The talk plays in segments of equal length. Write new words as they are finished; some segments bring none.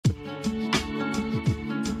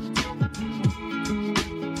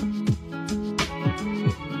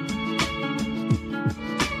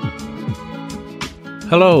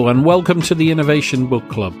Hello and welcome to the Innovation Book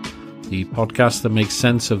Club, the podcast that makes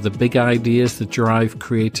sense of the big ideas that drive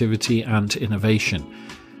creativity and innovation.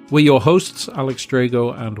 We're your hosts, Alex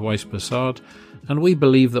Drago and Wais Pirzad, and we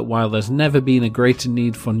believe that while there's never been a greater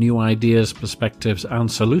need for new ideas, perspectives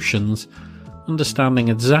and solutions, understanding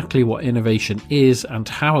exactly what innovation is and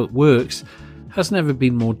how it works has never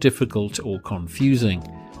been more difficult or confusing.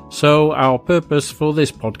 So our purpose for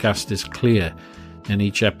this podcast is clear. In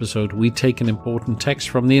each episode, we take an important text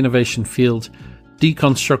from the innovation field,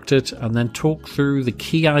 deconstruct it, and then talk through the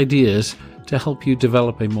key ideas to help you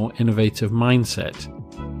develop a more innovative mindset.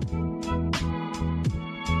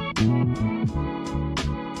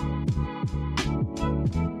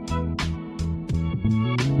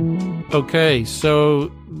 Okay,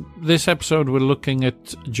 so this episode we're looking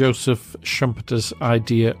at Joseph Schumpeter's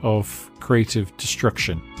idea of creative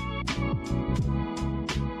destruction.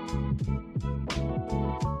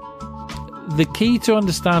 The key to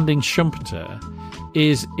understanding Schumpeter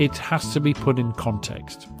is it has to be put in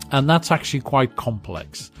context, and that's actually quite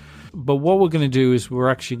complex. But what we're going to do is we're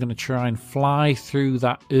actually going to try and fly through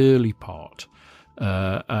that early part,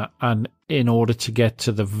 and in order to get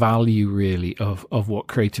to the value really of what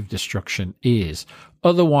creative destruction is.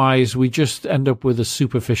 Otherwise, we just end up with a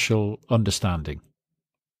superficial understanding.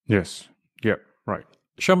 Yes. Yeah. Right.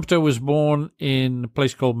 Schumpeter was born in a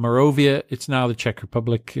place called Moravia. It's now the Czech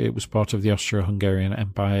Republic. It was part of the Austro-Hungarian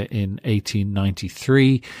Empire in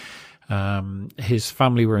 1893. His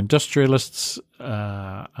family were industrialists,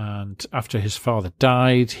 and after his father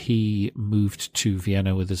died, he moved to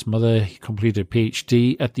Vienna with his mother. He completed a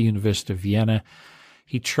PhD at the University of Vienna.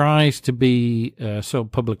 He tries to be a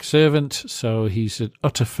public servant, so he's an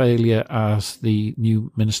utter failure as the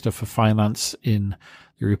new Minister for Finance in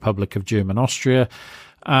the Republic of German Austria.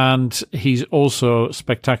 And he's also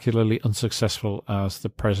spectacularly unsuccessful as the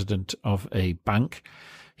president of a bank.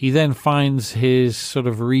 He then finds his sort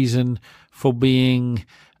of reason for being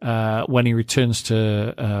when he returns to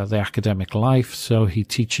the academic life. So he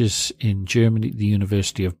teaches in Germany, the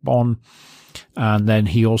University of Bonn, and then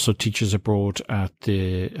he also teaches abroad at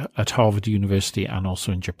Harvard University and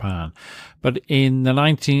also in Japan. But in the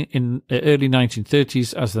early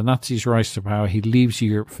 1930s, as the Nazis rise to power, he leaves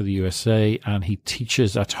Europe for the USA, and he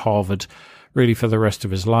teaches at Harvard really for the rest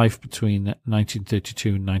of his life between 1932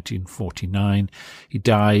 and 1949. He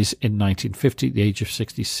dies in 1950 at the age of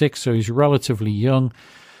 66, so he's relatively young.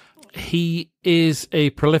 He is a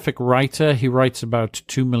prolific writer. He writes about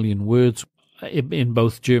 2 million words in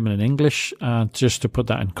both German and English. Just to put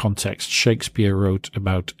that in context, Shakespeare wrote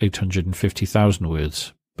about 850,000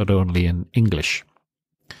 words, but only in English.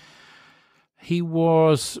 He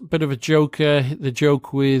was a bit of a joker. The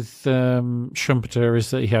joke with Schumpeter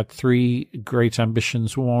is that he had three great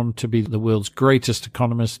ambitions. One, to be the world's greatest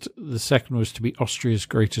economist. The second was to be Austria's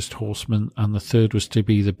greatest horseman. And the third was to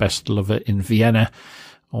be the best lover in Vienna,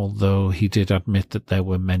 although he did admit that there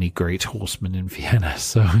were many great horsemen in Vienna.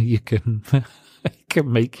 So you can, you can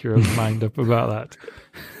make your own mind up about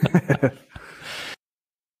that.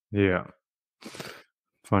 Yeah.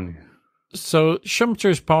 Funny. So Schumpeter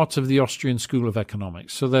is part of the Austrian School of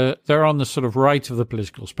Economics. So they're on the sort of right of the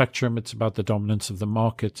political spectrum. It's about the dominance of the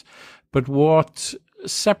market. But what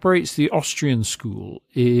separates the Austrian school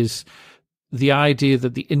is the idea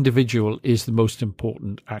that the individual is the most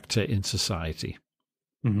important actor in society.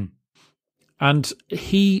 Mm-hmm. And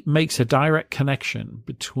he makes a direct connection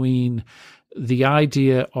between the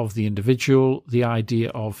idea of the individual, the idea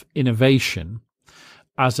of innovation,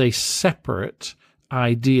 as a separate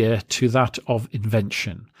idea to that of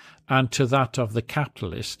invention and to that of the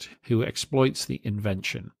capitalist who exploits the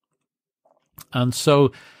invention. And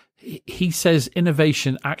so he says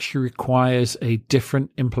innovation actually requires a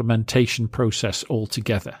different implementation process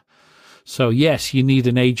altogether. So yes, you need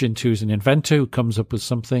an agent who's an inventor who comes up with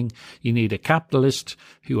something. You need a capitalist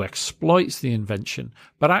who exploits the invention.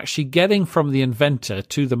 But actually getting from the inventor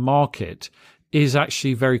to the market is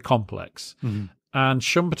actually very complex. Mm-hmm. And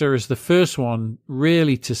Schumpeter is the first one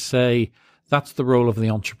really to say that's the role of the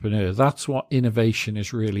entrepreneur. That's what innovation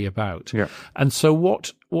is really about. Yeah. And so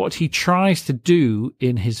what he tries to do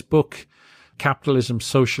in his book, Capitalism,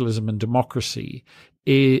 Socialism and Democracy,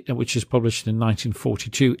 which is published in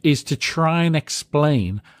 1942, is to try and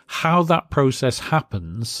explain how that process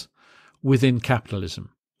happens within capitalism.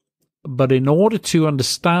 But in order to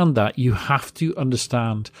understand that, you have to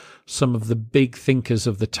understand some of the big thinkers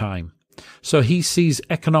of the time. So he sees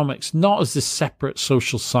economics not as this separate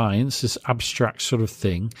social science, this abstract sort of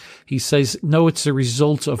thing. He says, no, it's a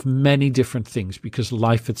result of many different things because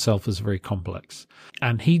life itself is very complex.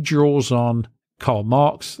 And he draws on Karl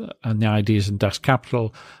Marx and the ideas in Das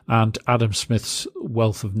Kapital and Adam Smith's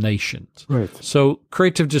Wealth of Nations. Right. So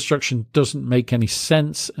creative destruction doesn't make any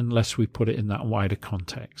sense unless we put it in that wider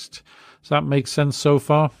context. Does that make sense so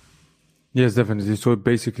far? Yes, definitely. So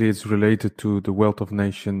basically, it's related to the Wealth of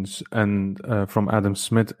Nations and from Adam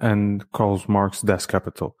Smith and Karl Marx, Das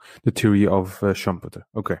Kapital, the theory of Schumpeter.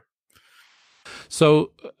 Okay.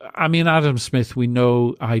 So, I mean, Adam Smith, we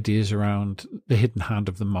know ideas around the hidden hand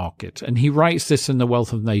of the market, and he writes this in The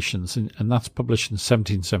Wealth of Nations, and that's published in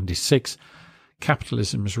 1776.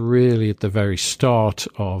 Capitalism is really at the very start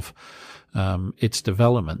of its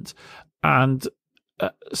development, and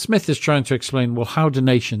Smith is trying to explain, well, how do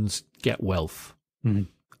nations get wealth? Mm-hmm.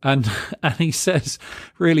 And he says,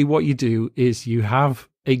 really, what you do is you have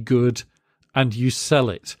a good and you sell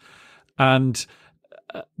it, and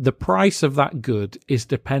the price of that good is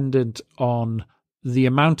dependent on the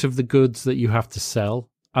amount of the goods that you have to sell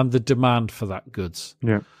and the demand for that goods.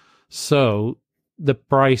 Yeah. So the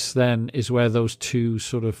price then is where those two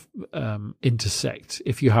sort of intersect.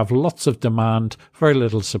 If you have lots of demand, very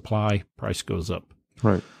little supply, price goes up.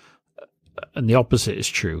 Right. And the opposite is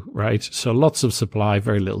true, right? So lots of supply,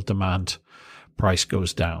 very little demand, price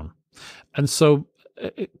goes down. And so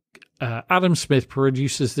Adam Smith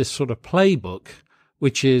produces this sort of playbook,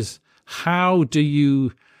 which is how do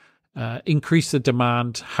you increase the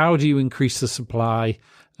demand? How do you increase the supply?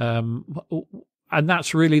 And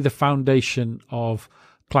that's really the foundation of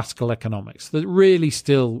classical economics that really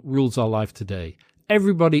still rules our life today.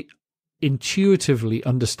 Everybody intuitively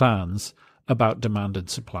understands about demand and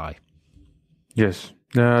supply. Yes,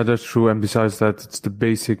 that's true. And besides that, it's the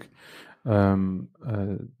basic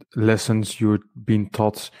lessons you're being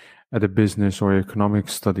taught at a business or economic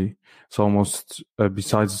study. It's almost,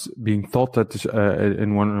 besides being taught that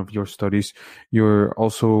in one of your studies, you're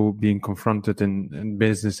also being confronted in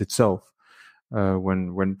business itself.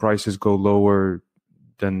 When prices go lower,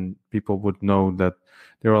 then people would know that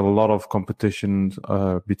there are a lot of competition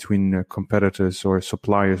between competitors or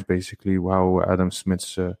suppliers, basically, how Adam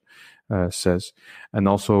Smith says. And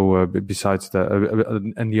also, besides that,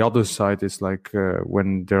 and the other side is like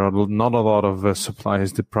when there are not a lot of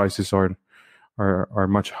suppliers, the prices are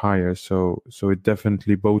much higher. So it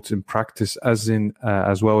definitely both in practice as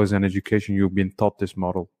well as in education, you've been taught this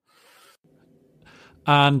model.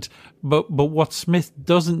 And but what Smith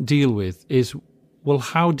doesn't deal with is, well,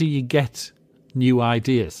 how do you get new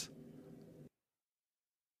ideas?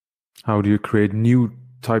 How do you create new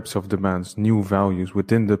types of demands, new values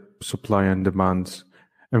within the supply and demand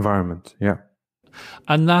environment? Yeah.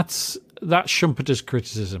 And that's Schumpeter's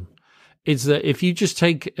criticism. Is that if you just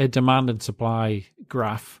take a demand and supply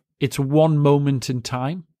graph, it's one moment in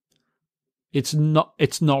time. It's not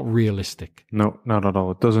realistic. No, not at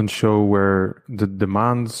all. It doesn't show where the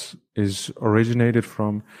demands is originated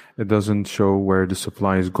from. It doesn't show where the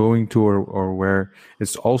supply is going to or where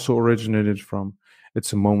it's also originated from.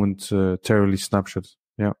 It's a momentarily snapshot.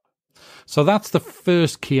 Yeah. So that's the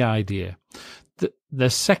first key idea. The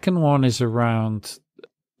second one is around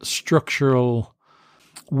structural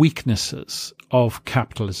weaknesses of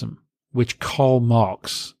capitalism, which Karl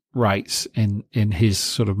Marx writes in his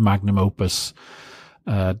sort of magnum opus,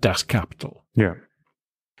 Das Kapital. Yeah.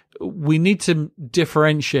 We need to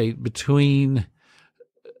differentiate between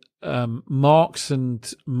Marx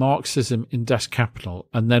and Marxism in Das Kapital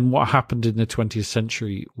and then what happened in the 20th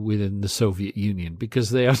century within the Soviet Union, because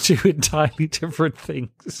they are two entirely different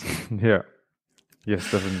things. Yeah.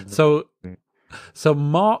 Yes, definitely. So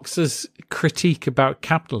Marx's critique about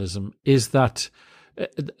capitalism is that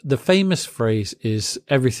the famous phrase is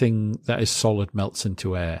everything that is solid melts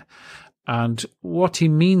into air. And what he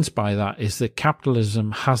means by that is that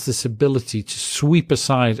capitalism has this ability to sweep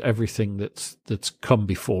aside everything that's come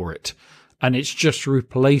before it. And it's just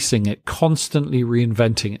replacing it, constantly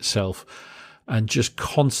reinventing itself and just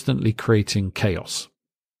constantly creating chaos.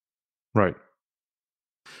 Right.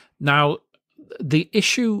 Now, the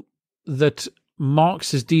issue that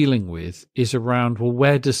Marx is dealing with is around, well,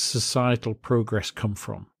 where does societal progress come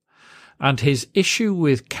from? And his issue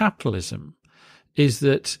with capitalism is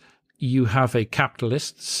that you have a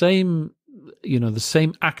capitalist, the same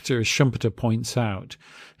actor as Schumpeter points out,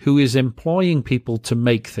 who is employing people to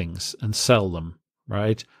make things and sell them,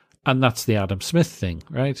 right? And that's the Adam Smith thing,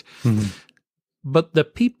 right? Mm-hmm. But the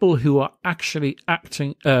people who are actually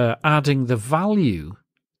adding the value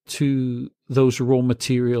to those raw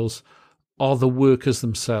materials are the workers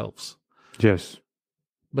themselves. Yes.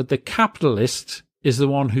 But the capitalist is the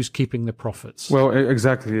one who's keeping the profits. Well,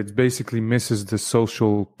 exactly. It basically misses the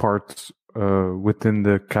social part within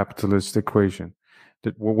the capitalist equation.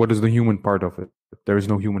 What is the human part of it? There is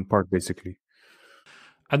no human part, basically.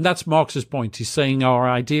 And that's Marx's point. He's saying our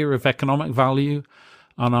idea of economic value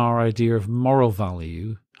and our idea of moral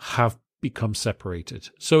value have become separated.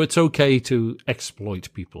 So it's okay to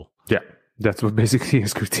exploit people. Yeah, that's what basically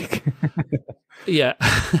his critique. Yeah.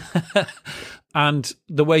 And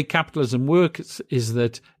the way capitalism works is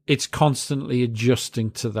that it's constantly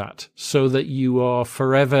adjusting to that, so that you are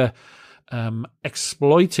forever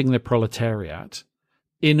exploiting the proletariat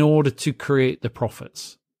in order to create the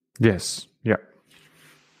profits. Yes. Yeah.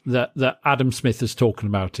 That Adam Smith is talking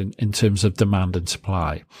about in terms of demand and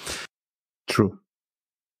supply. True.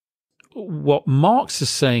 What Marx is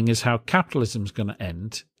saying is how capitalism is going to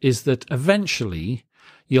end is that eventually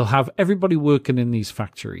you'll have everybody working in these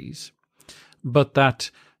factories, but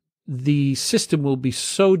that the system will be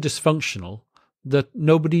so dysfunctional that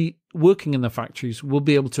nobody working in the factories will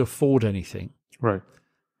be able to afford anything. Right.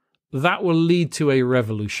 That will lead to a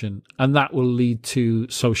revolution, and that will lead to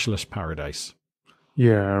socialist paradise.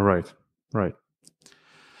 Yeah, right. Right.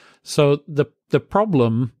 So the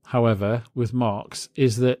problem, however, with Marx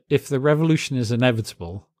is that if the revolution is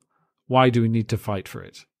inevitable, why do we need to fight for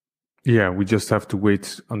it? Yeah, we just have to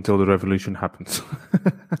wait until the revolution happens.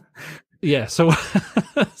 Yeah, so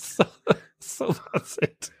that's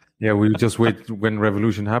it. Yeah, we just wait when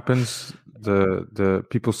revolution happens. The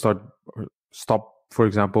people stop, for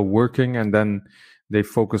example, working, and then they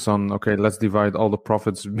focus on, okay, let's divide all the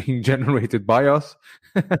profits being generated by us.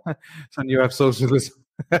 And you have socialism.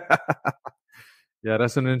 Yeah,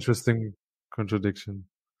 that's an interesting contradiction.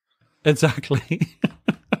 Exactly.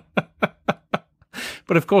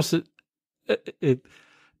 But of course,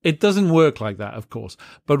 it doesn't work like that, of course.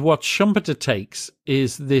 But what Schumpeter takes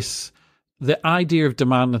is the idea of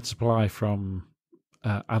demand and supply from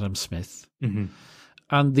Adam Smith, Mm-hmm.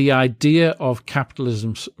 and the idea of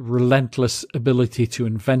capitalism's relentless ability to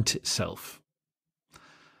invent itself.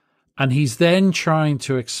 And he's then trying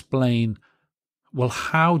to explain, well,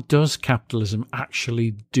 how does capitalism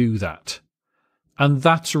actually do that? And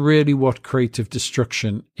that's really what creative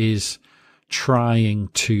destruction is trying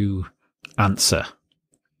to answer.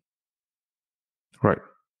 Right.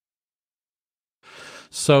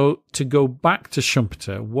 So to go back to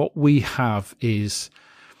Schumpeter, what we have is,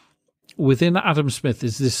 within Adam Smith,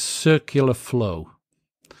 is this circular flow.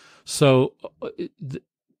 So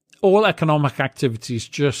all economic activities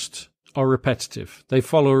just are repetitive. They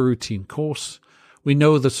follow a routine course. We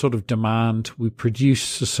know the sort of demand. We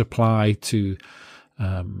produce a supply to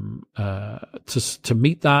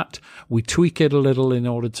meet that. We tweak it a little in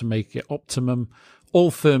order to make it optimum.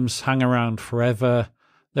 All firms hang around forever.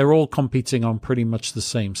 They're all competing on pretty much the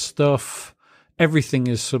same stuff. Everything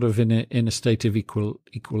is sort of in a state of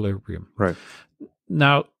equilibrium. Right.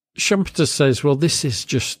 Now, Schumpeter says, well, this is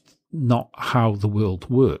just not how the world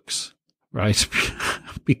works, right?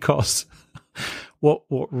 Because what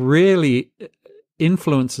really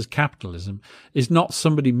influences capitalism is not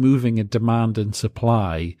somebody moving a demand and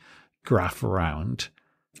supply graph around.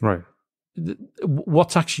 Right.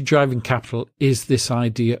 What's actually driving capital is this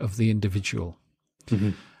idea of the individual.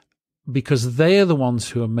 Mm-hmm. Because they are the ones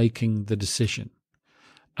who are making the decision.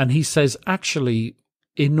 And he says, actually,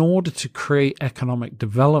 in order to create economic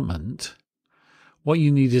development, what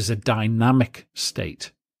you need is a dynamic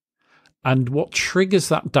state. And what triggers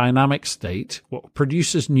that dynamic state, what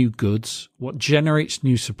produces new goods, what generates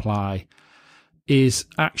new supply, is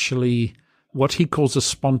actually what he calls a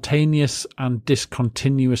spontaneous and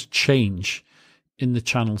discontinuous change in the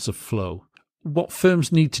channels of flow. What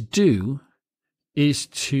firms need to do is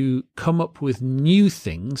to come up with new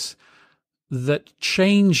things that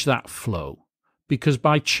change that flow, because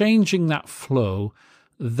by changing that flow,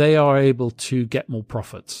 they are able to get more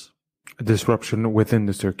profits. A disruption within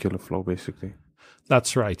the circular flow, basically.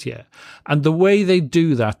 That's right, yeah. And the way they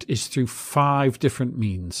do that is through 5 different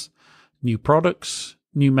means: new products,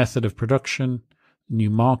 new method of production, new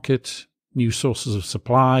market, new sources of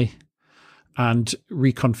supply, and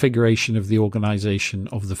reconfiguration of the organization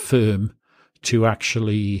of the firm to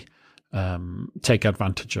actually take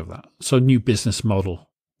advantage of that. So new business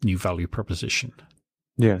model, new value proposition.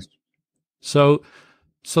 Yes. So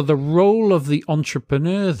the role of the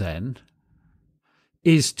entrepreneur then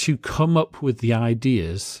is to come up with the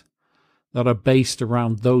ideas that are based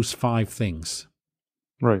around those 5 things.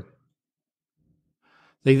 Right.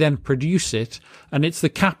 They then produce it, and it's the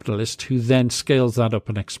capitalist who then scales that up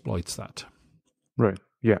and exploits that. Right.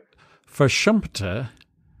 Yeah. For Schumpeter,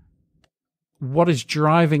 what is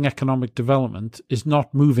driving economic development is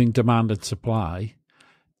not moving demand and supply.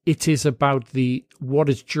 It is about what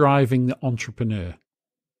is driving the entrepreneur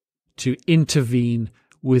to intervene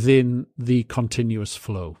within the continuous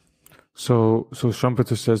flow. So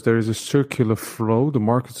Schumpeter says there is a circular flow. The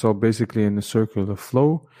markets are basically in a circular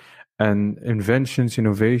flow, and inventions,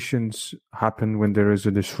 innovations happen when there is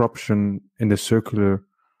a disruption in the circular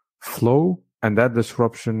flow, and that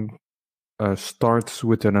disruption starts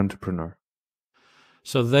with an entrepreneur.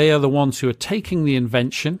 So they are the ones who are taking the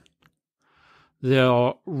invention, they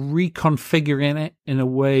are reconfiguring it in a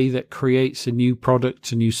way that creates a new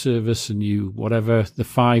product, a new service, a new whatever, the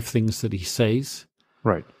 5 things that he says.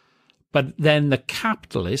 Right. But then the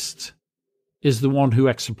capitalist is the one who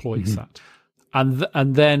exploits that.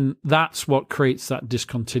 And then that's what creates that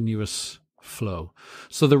discontinuous flow.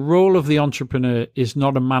 So the role of the entrepreneur is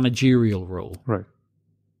not a managerial role. Right.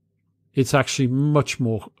 It's actually much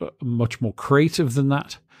more creative than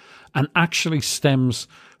that, and actually stems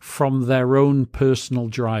from their own personal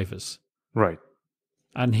drivers. Right.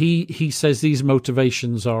 And he says these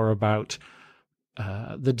motivations are about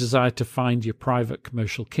the desire to find your private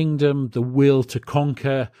commercial kingdom, the will to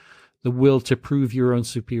conquer, the will to prove your own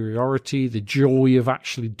superiority, the joy of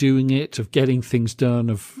actually doing it, of getting things done,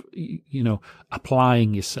 of,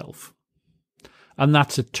 applying yourself. And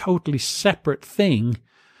that's a totally separate thing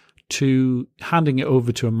to handing it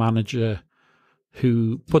over to a manager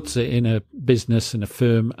who puts it in a business, in a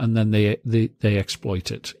firm, and then they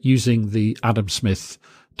exploit it using the Adam Smith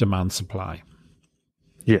demand supply.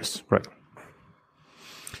 Yes, right.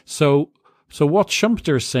 So what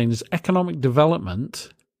Schumpeter is saying is economic development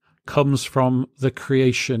comes from the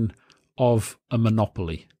creation of a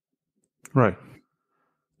monopoly. Right.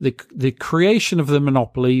 The creation of the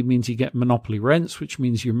monopoly means you get monopoly rents, which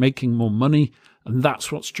means you're making more money, and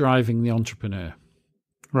that's what's driving the entrepreneur.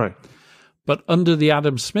 Right. But under the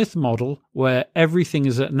Adam Smith model, where everything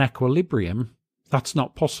is at an equilibrium, that's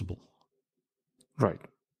not possible. Right.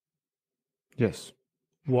 Yes.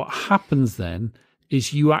 What happens then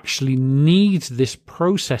is you actually need this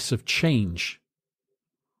process of change.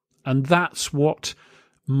 And that's what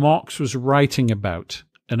Marx was writing about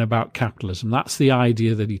and about capitalism. That's the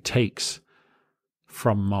idea that he takes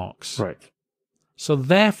from Marx. Right. So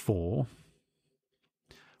therefore,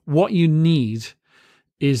 what you need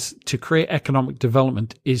is to create economic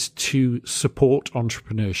development is to support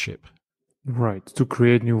entrepreneurship. Right. To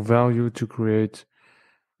create new value, to create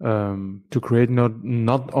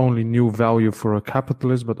not only new value for a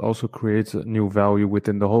capitalist, but also creates a new value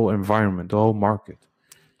within the whole environment, the whole market.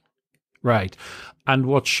 Right. And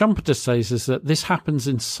what Schumpeter says is that this happens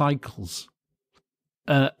in cycles.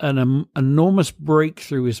 An enormous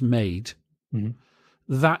breakthrough is made. Mm-hmm.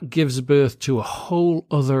 That gives birth to a whole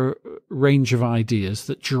other range of ideas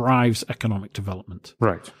that drives economic development.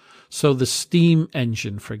 Right. So the steam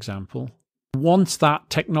engine, for example, once that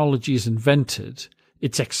technology is invented,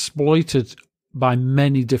 it's exploited by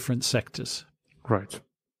many different sectors. Right.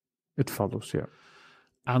 It follows, yeah.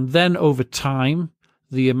 And then over time,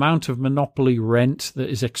 the amount of monopoly rent that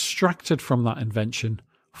is extracted from that invention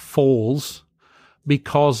falls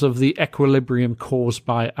because of the equilibrium caused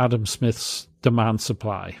by Adam Smith's demand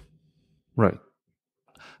supply. Right.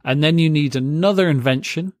 And then you need another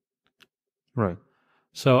invention. Right.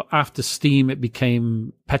 So after steam, it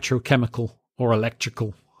became petrochemical or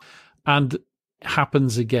electrical, and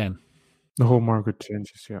happens again. The whole market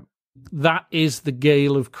changes, yeah. That is the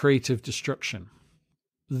gale of creative destruction.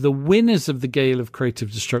 The winners of the gale of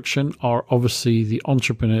creative destruction are obviously the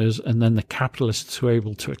entrepreneurs and then the capitalists who are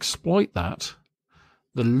able to exploit that.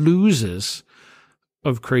 The losers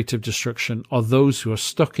of creative destruction are those who are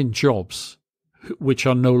stuck in jobs which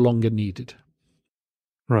are no longer needed.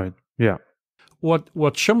 Right, yeah. What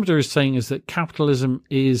Schumpeter is saying is that capitalism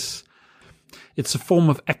it's a form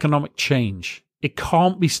of economic change. It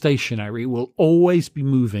can't be stationary. It will always be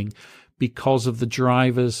moving because of the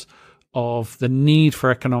drivers of the need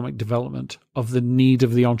for economic development, of the need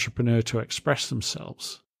of the entrepreneur to express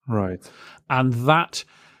themselves. Right. And that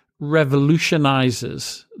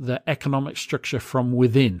revolutionizes the economic structure from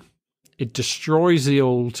within. It destroys the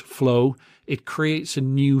old flow. It creates a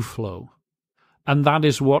new flow. And that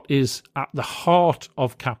is what is at the heart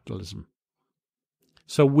of capitalism.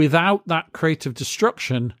 So without that creative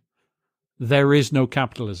destruction, there is no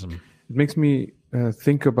capitalism. It makes me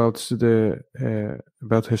think about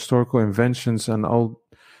about historical inventions and all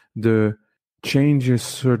the changes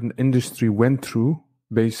certain industry went through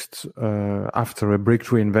based after a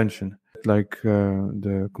breakthrough invention. Like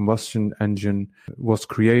the combustion engine was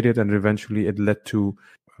created, and eventually it led to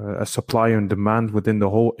a supply and demand within the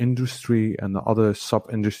whole industry, and the other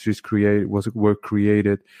sub-industries were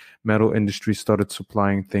created. Metal industry started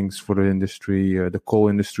supplying things for the industry. The coal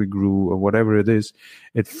industry grew, or whatever it is.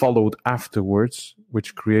 It followed afterwards,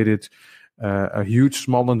 which created a huge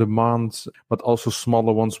smaller demand, but also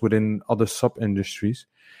smaller ones within other sub-industries.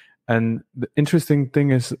 And the interesting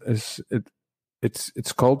thing is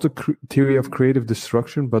it's called the theory of creative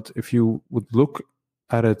destruction, but if you would look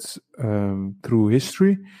at it through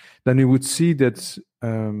history, then you would see that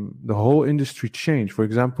the whole industry changed. For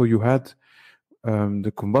example, you had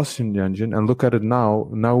the combustion engine, and look at it now.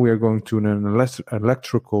 Now we are going to an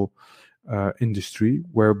electrical industry,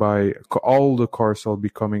 whereby all the cars are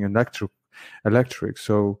becoming electric.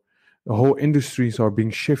 So the whole industries are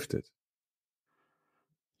being shifted.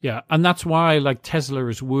 Yeah, and that's why like Tesla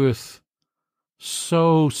is worth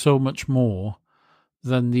so much more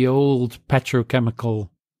than the old petrochemical,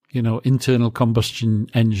 internal combustion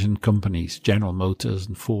engine companies, General Motors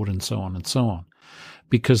and Ford and so on,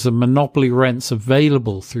 because the monopoly rents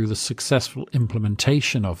available through the successful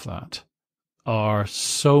implementation of that are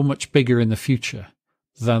so much bigger in the future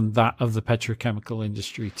than that of the petrochemical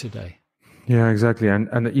industry today. Yeah, exactly. And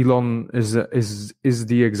Elon is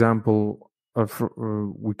the example of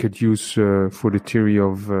we could use for the theory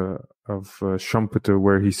of Schumpeter,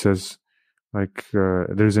 where he says like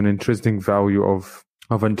there's an intrinsic value of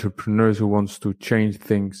entrepreneurs who wants to change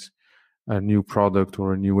things, a new product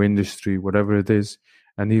or a new industry, whatever it is.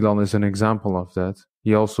 And Elon is an example of that.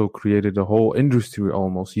 He also created a whole industry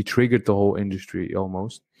almost. He triggered the whole industry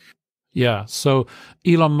almost. Yeah. So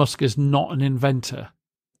Elon Musk is not an inventor.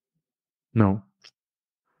 No.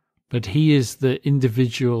 But he is the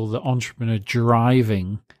individual, the entrepreneur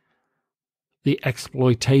driving the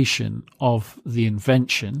exploitation of the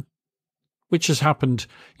invention, which has happened,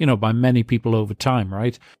 by many people over time,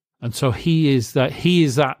 right? And so he is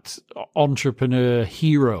that entrepreneur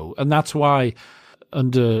hero. And that's why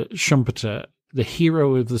under Schumpeter, the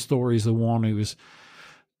hero of the story is the one who is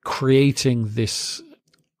creating this,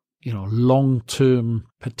 long-term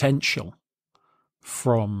potential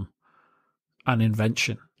from an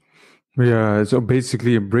invention. Yeah, so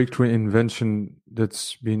basically a breakthrough invention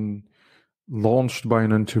that's been launched by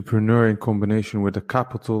an entrepreneur in combination with a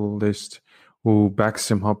capitalist who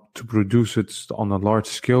backs him up to produce it on a large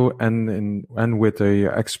scale, and with a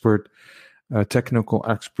expert, technical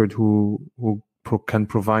expert who can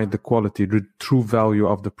provide the quality, the true value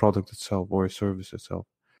of the product itself or service itself.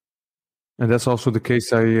 And that's also the case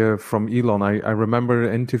from Elon. I remember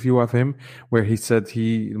an interview of him where he said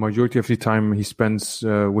the majority of the time he spends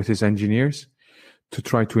with his engineers to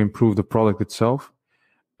try to improve the product itself,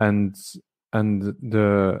 and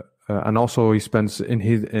also he spends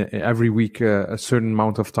every week a certain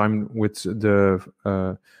amount of time with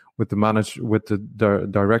the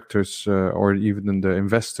directors or even the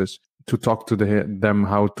investors to talk to them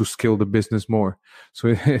how to scale the business more.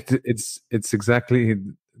 So it's exactly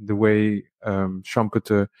the way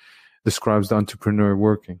Schumpeter describes the entrepreneur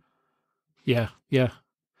working. Yeah.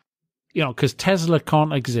 Because Tesla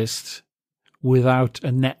can't exist without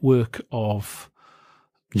a network of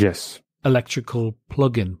electrical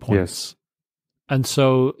plug-in points. Yes. And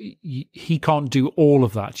so he can't do all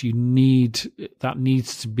of that. That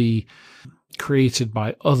needs to be created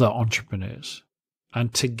by other entrepreneurs.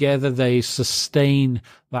 And together they sustain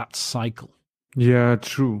that cycle. Yeah,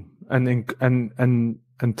 true. And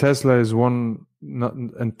Tesla is one,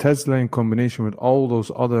 and Tesla in combination with all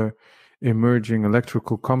those other emerging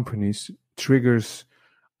electrical companies triggers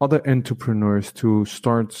other entrepreneurs to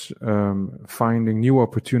start finding new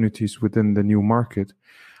opportunities within the new market.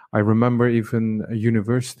 I remember even a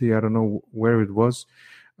university, I don't know where it was,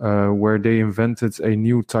 where they invented a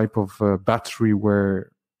new type of battery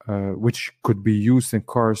which could be used in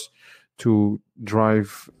cars to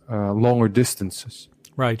drive longer distances.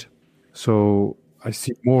 Right. So I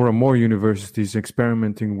see more and more universities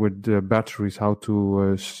experimenting with batteries, how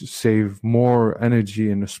to save more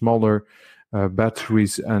energy in a smaller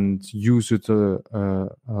batteries and use it a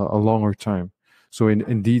longer time. So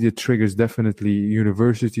indeed, it triggers definitely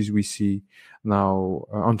universities. We see now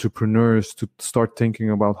entrepreneurs to start thinking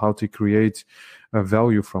about how to create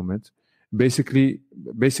value from it. Basically,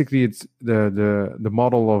 it's the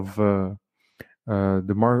model of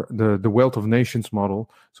the wealth of nations model.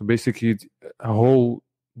 So basically, a whole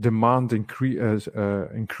demand has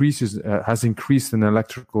increased in the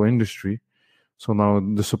electrical industry. So now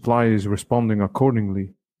the supply is responding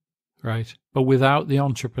accordingly. Right. But without the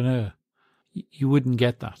entrepreneur, you wouldn't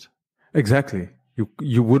get that. Exactly.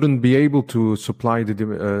 You wouldn't be able to supply the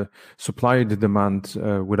demand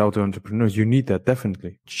without the entrepreneurs. You need that,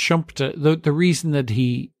 definitely. Schumpeter, the reason that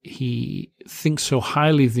he thinks so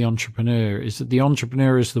highly of the entrepreneur is that the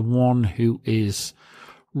entrepreneur is the one who is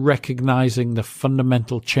recognizing the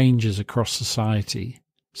fundamental changes across society,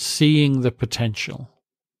 seeing the potential,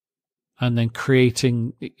 and then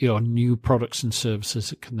creating new products and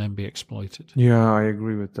services that can then be exploited. Yeah, I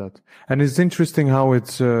agree with that. And it's interesting how it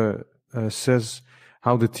says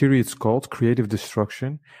how the theory it's called creative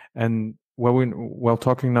destruction. And while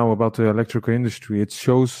talking now about the electrical industry, it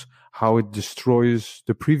shows how it destroys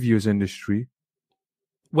the previous industry.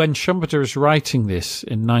 When Schumpeter is writing this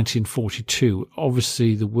in 1942,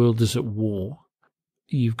 obviously the world is at war.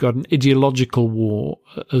 You've got an ideological war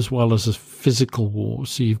as well as a physical war.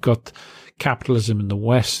 So you've got capitalism in the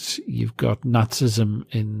West, you've got Nazism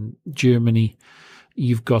in Germany,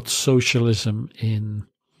 you've got socialism in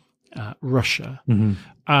Russia. Mm-hmm.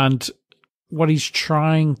 And what he's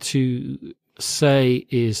trying to say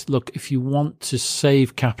is, look, if you want to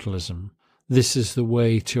save capitalism, this is the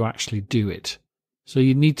way to actually do it. So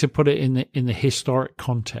you need to put it in the historic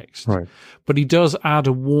context. Right. But he does add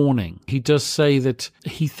a warning. He does say that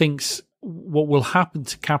he thinks what will happen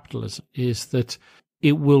to capitalism is that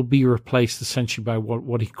it will be replaced essentially by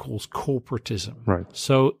what he calls corporatism. Right.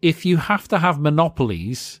 So if you have to have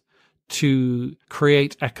monopolies to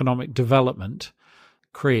create economic development,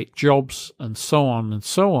 create jobs, and so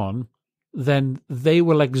on, then they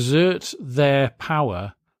will exert their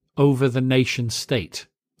power over the nation state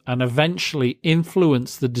and eventually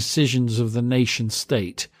influence the decisions of the nation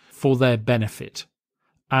state for their benefit.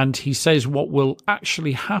 And he says what will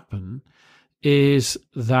actually happen is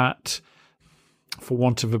that, for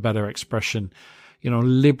want of a better expression,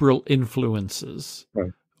 liberal influences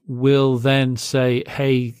will then say,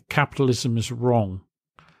 hey, capitalism is wrong.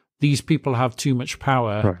 These people have too much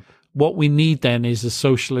power. Right. What we need then is a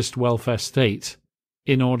socialist welfare state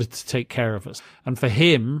in order to take care of us. And for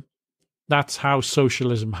him, that's how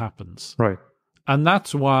socialism happens. Right. And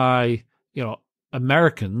that's why,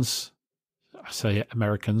 Americans, I say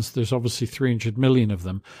Americans, there's obviously 300 million of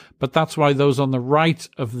them, but that's why those on the right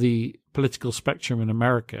of the political spectrum in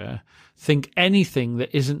America think anything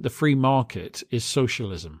that isn't the free market is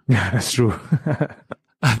socialism. Yeah, that's true.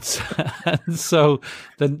 And so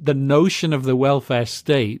the notion of the welfare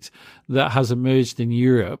state that has emerged in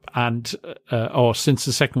Europe and or since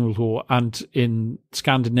the Second World War and in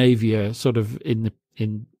Scandinavia, sort of in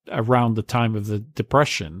around the time of the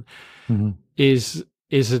Depression, mm-hmm. is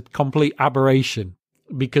a complete aberration,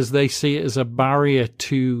 because they see it as a barrier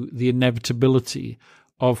to the inevitability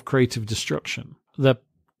of creative destruction. The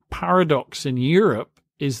paradox in Europe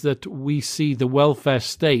is that we see the welfare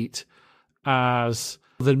state as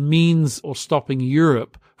the means of stopping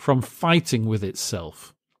Europe from fighting with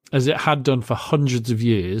itself, as it had done for hundreds of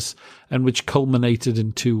years, and which culminated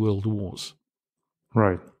in 2 world wars.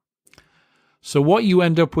 Right. So what you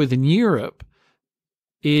end up with in Europe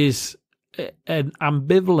is an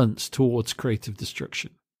ambivalence towards creative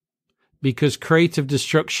destruction, because creative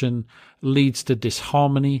destruction leads to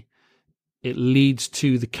disharmony. It leads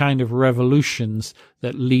to the kind of revolutions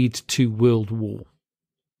that lead to world war.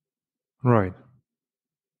 Right.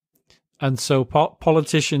 And so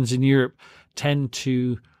politicians in Europe tend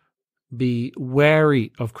to be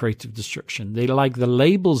wary of creative destruction. They like the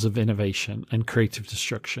labels of innovation and creative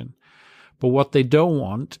destruction. But what they don't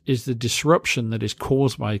want is the disruption that is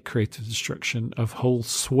caused by creative destruction of whole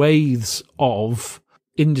swathes of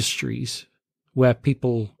industries where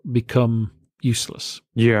people become useless.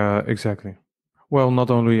 Yeah, exactly. Well,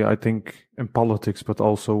 not only, I think, in politics, but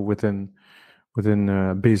also within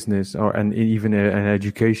business and even in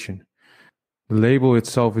education. The label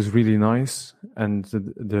itself is really nice, and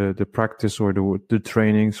the practice or the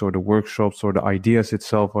trainings or the workshops or the ideas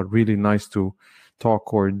itself are really nice to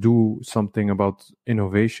talk or do something about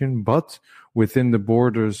innovation, but within the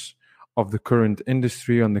borders of the current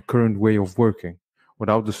industry and the current way of working,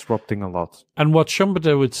 without disrupting a lot. And what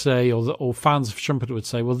Schumpeter would say, or fans of Schumpeter would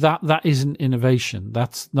say, well, that isn't innovation.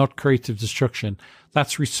 That's not creative destruction.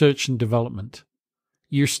 That's research and development.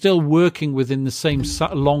 You're still working within the same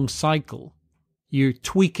long cycle. You're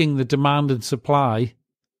tweaking the demand and supply,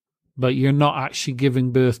 but you're not actually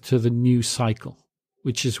giving birth to the new cycle,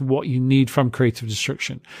 which is what you need from creative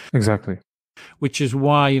destruction. Exactly. Which is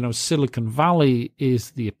why, Silicon Valley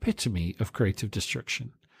is the epitome of creative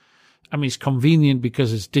destruction. I mean, it's convenient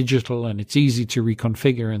because it's digital and it's easy to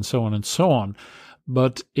reconfigure and so on,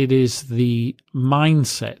 but it is the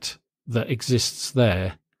mindset that exists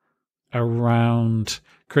there around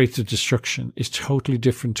creative destruction is totally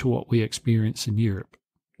different to what we experience in Europe.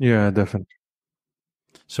 Yeah, definitely.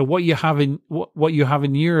 So what you have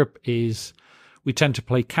in Europe is we tend to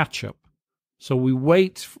play catch up. So we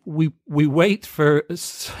wait for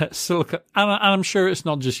Silicon, and I'm sure it's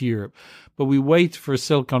not just Europe, but we wait for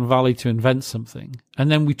Silicon Valley to invent something, and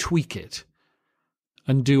then we tweak it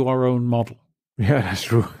and do our own model. Yeah, that's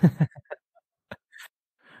true.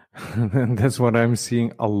 And that's what I'm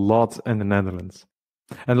seeing a lot in the Netherlands.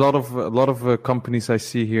 And a lot of companies I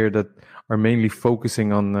see here that are mainly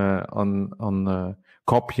focusing on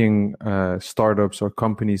copying startups or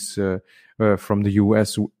companies from the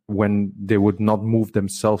US when they would not move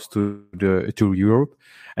themselves to Europe.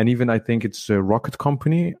 And even I think it's a rocket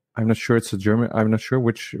company. I'm not sure it's a German. I'm not sure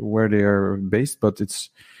where they are based, but it's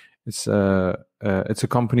a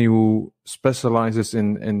company who specializes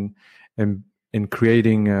in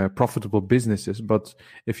creating profitable businesses. But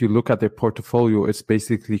if you look at their portfolio, it's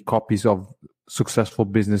basically copies of successful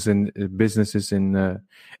businesses in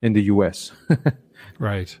the US.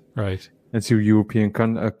 Right. It's a European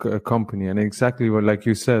company, and exactly what, like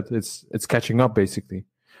you said, it's catching up basically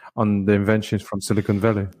on the inventions from Silicon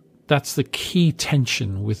Valley. That's the key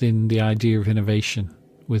tension within the idea of innovation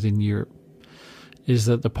within Europe, is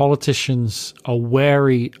that the politicians are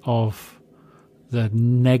wary of the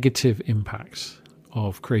negative impacts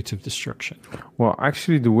of creative destruction. Well,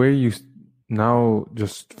 actually, the way you now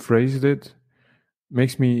just phrased it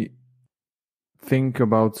makes me think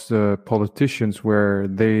about the politicians, where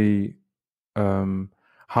they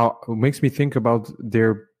makes me think about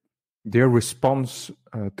their response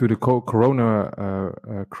to the corona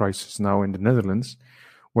crisis now in the Netherlands,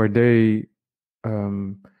 where there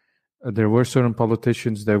were certain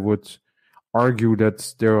politicians that would argue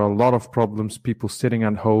that there are a lot of problems, people sitting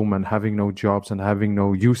at home and having no jobs and having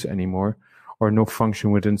no use anymore, or no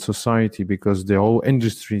function within society, because the whole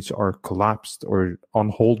industries are collapsed or on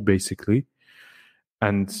hold basically,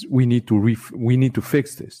 and we need to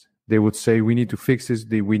fix this. They would say we need to fix this.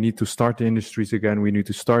 We need to start the industries again. We need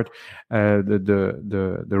to start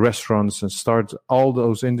the restaurants and start all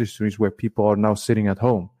those industries where people are now sitting at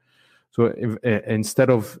home. So instead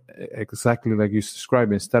of, exactly like you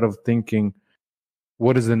described, instead of thinking,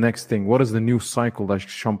 what is the next thing? What is the new cycle, like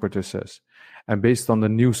Schumpeter says? And based on the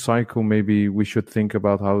new cycle, maybe we should think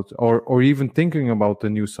about how, or even thinking about the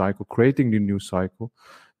new cycle, creating the new cycle,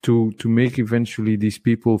 to make eventually these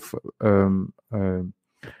people, I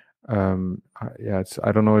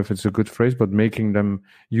don't know if it's a good phrase, but making them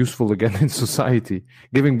useful again in society,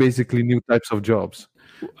 giving basically new types of jobs.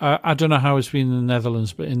 I don't know how it's been in the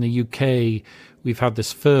Netherlands, but in the UK, we've had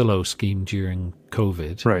this furlough scheme during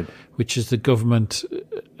COVID, right, which is the government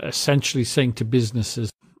essentially saying to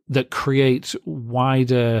businesses that create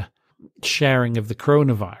wider sharing of the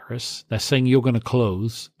coronavirus, they're saying you're going to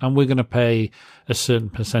close and we're going to pay a certain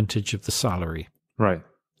percentage of the salary. Right.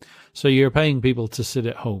 So you're paying people to sit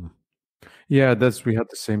at home. Yeah, we had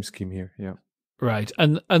the same scheme here. Yeah. Right.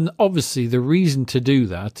 And obviously the reason to do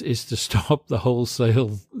that is to stop the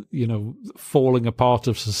wholesale, falling apart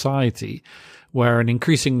of society, where an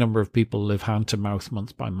increasing number of people live hand to mouth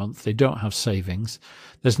month by month. They don't have savings.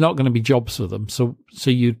 There's not going to be jobs for them. So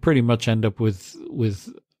you'd pretty much end up with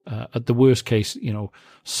at the worst case,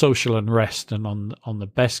 social unrest, and on the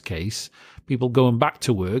best case, people going back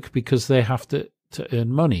to work because they have to earn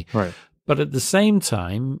money. Right. But at the same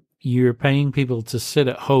time, you're paying people to sit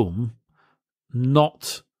at home,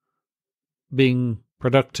 not being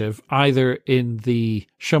productive, either in the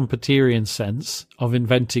Schumpeterian sense of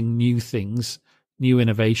inventing new things, new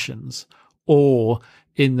innovations, or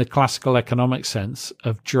in the classical economic sense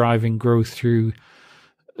of driving growth through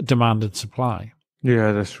demand and supply.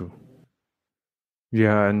 Yeah, that's true.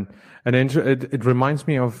 Yeah, and it reminds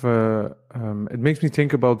me of it makes me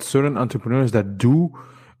think about certain entrepreneurs that do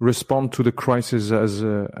respond to the crisis as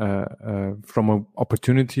from an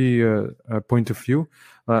opportunity point of view.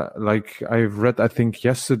 Like I've read, I think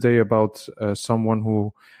yesterday, about someone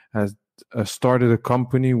who has started a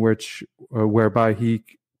company whereby he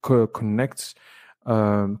connects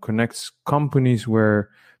companies where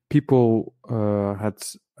people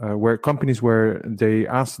where companies where they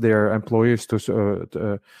ask their employees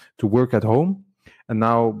to work at home, and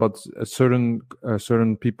now but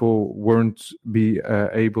certain people weren't be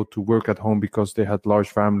able to work at home because they had large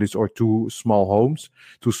families or two small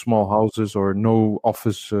houses, or no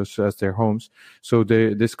offices as their homes. So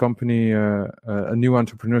this company, a new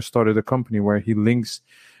entrepreneur started a company where he links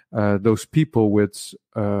those people with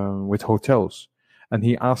hotels, and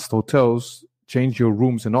he asked hotels, change your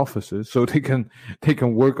rooms and offices so they can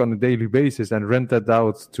work on a daily basis and rent that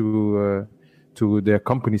out to their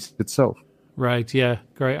companies itself. Right. Yeah.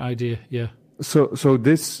 Great idea. Yeah. So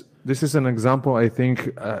this is an example, I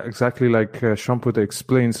think, exactly like Schumpeter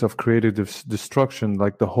explains, of creative destruction.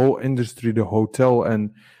 Like the whole industry, the hotel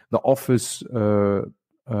and the office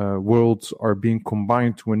worlds are being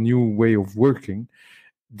combined to a new way of working.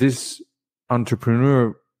 This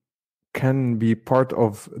entrepreneur can be part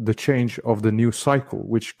of the change of the new cycle,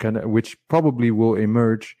 which probably will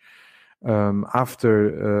emerge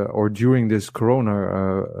after or during this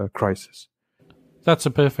corona crisis. That's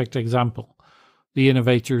a perfect example. The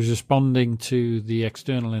innovator is responding to the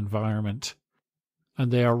external environment,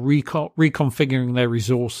 and they are reconfiguring their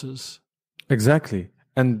resources. Exactly.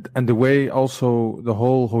 And the way also the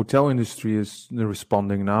whole hotel industry is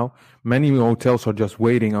responding now. Many hotels are just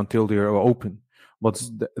waiting until they are open. But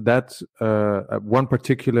that one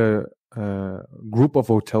particular group of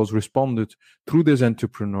hotels responded through this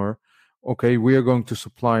entrepreneur. Okay, we are going to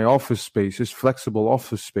supply office spaces, flexible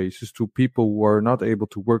office spaces, to people who are not able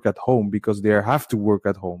to work at home because they have to work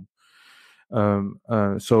at home.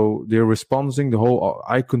 So they're responding the whole.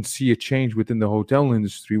 I could see a change within the hotel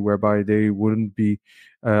industry whereby they wouldn't be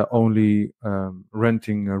only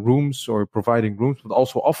renting rooms or providing rooms, but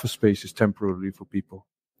also office spaces temporarily for people.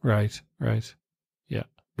 Right. Yeah.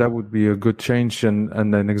 That would be a good change and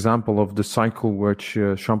an example of the cycle which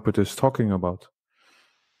Schumpeter is talking about.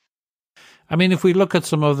 I mean, if we look at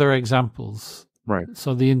some other examples, right?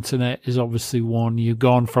 So the internet is obviously one. You've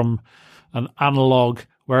gone from an analog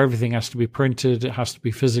where everything has to be printed, it has to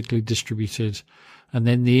be physically distributed, and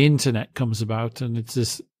then the internet comes about, and it's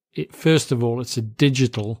this. First of all, it's a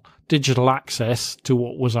digital access to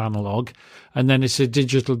what was analog, and then it's a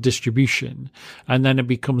digital distribution, and then it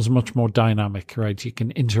becomes much more dynamic, right? You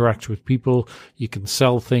can interact with people, you can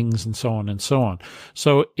sell things, and so on and so on.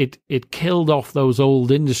 So it killed off those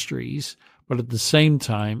old industries, but at the same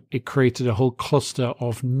time, it created a whole cluster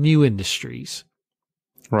of new industries.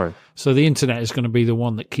 Right. So the internet is going to be the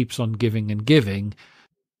one that keeps on giving and giving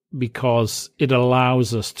because it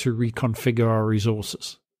allows us to reconfigure our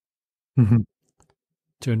resources. Mm-hmm.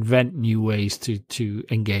 To invent new ways to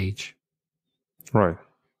engage. Right.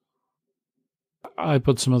 I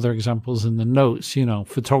put some other examples in the notes,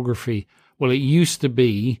 photography. Well, it used to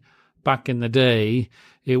be, back in the day,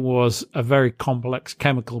 it was a very complex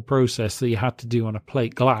chemical process that you had to do on a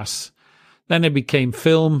plate glass. Then it became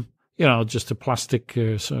film, just a plastic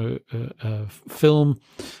film.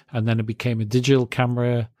 And then it became a digital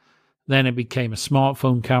camera. Then it became a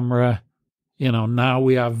smartphone camera. Now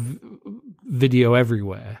we have video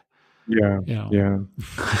everywhere. Yeah.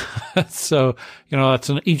 So,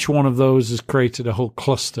 each one of those has created a whole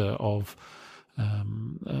cluster of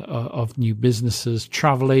new businesses,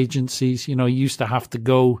 travel agencies. You used to have to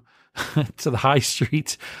go to the high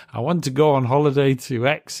street. I want to go on holiday to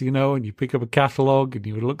X, and you pick up a catalogue and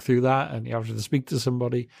you would look through that and you have to speak to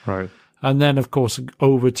somebody. Right. And then, of course,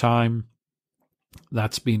 over time,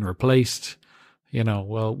 that's been replaced.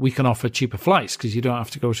 Well, we can offer cheaper flights because you don't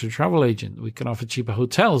have to go to a travel agent. We can offer cheaper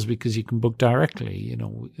hotels because you can book directly,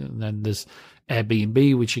 and then there's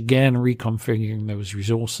Airbnb, which again, reconfiguring those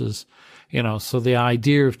resources, so the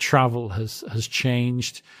idea of travel has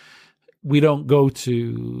changed. We don't go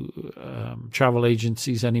to travel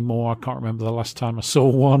agencies anymore. I can't remember the last time I saw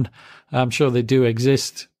one. I'm sure they do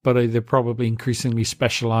exist, but they're probably increasingly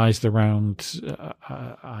specialized around,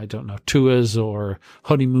 I don't know, tours or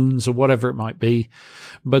honeymoons or whatever it might be.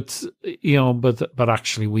 But, but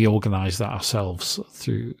actually we organize that ourselves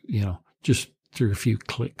through, just through a few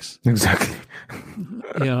clicks. Exactly.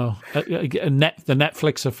 The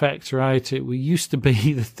Netflix effect, right? We used to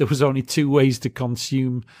be that there was only two ways to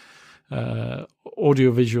consume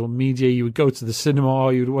audiovisual media. You would go to the cinema,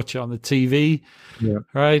 or you would watch it on the TV,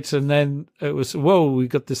 right? And then it was, we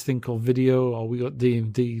got this thing called video, or we got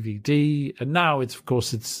DVD, and now it's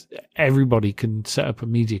everybody can set up a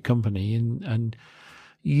media company, and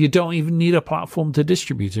you don't even need a platform to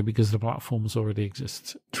distribute it because the platforms already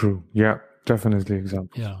exist. True. Yeah, definitely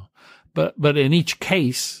example. Yeah, but in each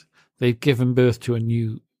case, they've given birth to a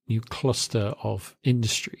new cluster of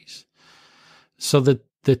industries. So that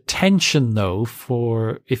the tension, though,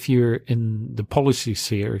 for if you're in the policy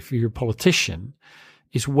sphere, if you're a politician,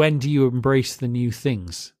 is when do you embrace the new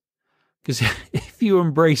things? Because if you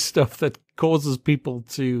embrace stuff that causes people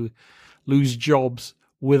to lose jobs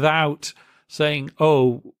without saying,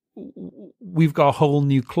 we've got a whole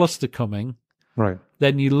new cluster coming, right,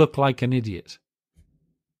 then you look like an idiot.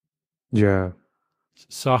 Yeah.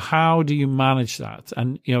 So how do you manage that?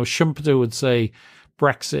 And, Schumpeter would say,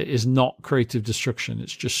 Brexit is not creative destruction,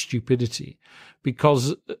 it's just stupidity,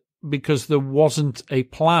 because there wasn't a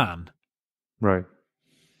plan. Right.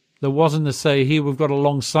 There wasn't to say, here we've got a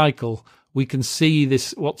long cycle, we can see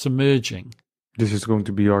this, what's emerging. This is going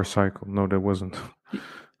to be our cycle. No, there wasn't.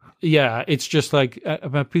 Yeah, it's just like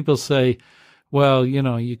people say, well,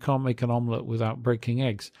 you can't make an omelette without breaking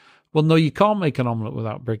eggs. Well, no, you can't make an omelette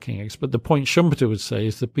without breaking eggs. But the point Schumpeter would say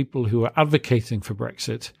is the people who are advocating for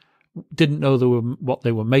Brexit didn't know what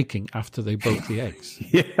they were making after they broke the eggs.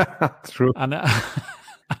 Yeah, true. And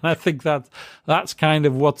And I think that's kind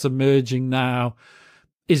of what's emerging now.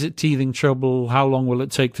 Is it teething trouble? How long will it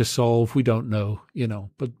take to solve? We don't know,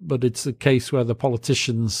 but it's a case where the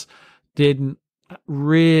politicians didn't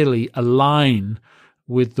really align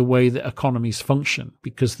with the way that economies function,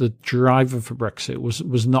 because the driver for Brexit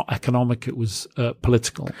was not economic, it was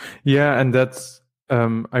political. Yeah, and that's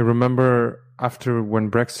I remember after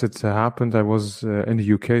when Brexit happened, I was in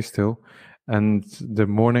the UK still, and the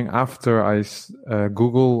morning after,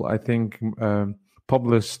 Google, I think,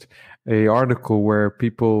 published a article where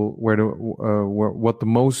what the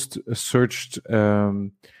most searched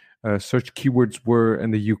search keywords were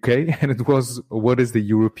in the UK, and it was, what is the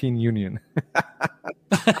European Union?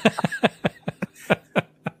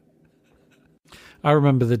 I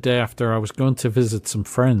remember the day after I was going to visit some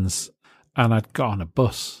friends, and I'd got on a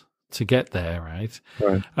bus to get there, right?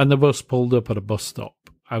 And the bus pulled up at a bus stop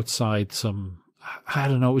outside some, I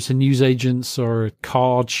don't know, it was a newsagent's or a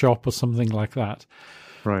card shop or something like that.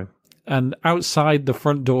 Right. And outside the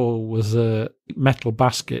front door was a metal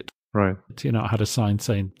basket. Right. It had a sign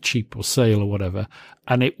saying cheap or sale or whatever.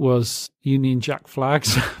 And it was Union Jack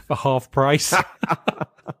flags for half price.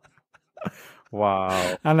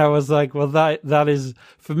 Wow. And I was like, well, that is,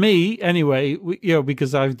 for me anyway,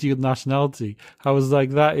 because I have dual nationality, I was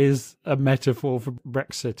like, that is a metaphor for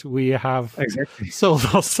Brexit. We have sold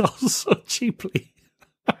ourselves so cheaply.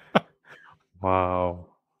 Wow.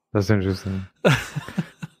 That's interesting.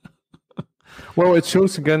 Well, it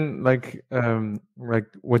shows again, like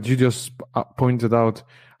what you just pointed out,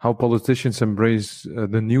 how politicians embrace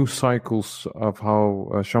the new cycles of how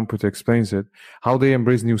Schumpeter explains it, how they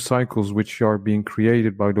embrace new cycles which are being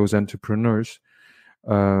created by those entrepreneurs,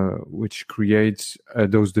 which creates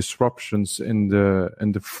those disruptions in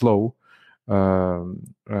the flow. And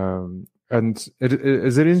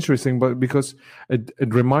is it interesting? But because it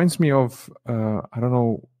reminds me of I don't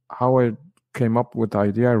know how I came up with the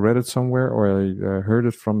idea. I read it somewhere, or I heard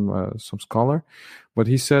it from some scholar, but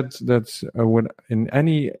he said that when in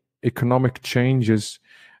any economic changes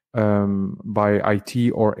by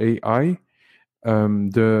IT or AI,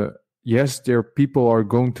 there people are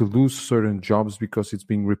going to lose certain jobs because it's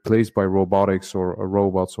being replaced by robotics or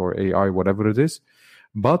robots or AI, whatever it is.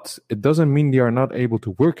 But it doesn't mean they are not able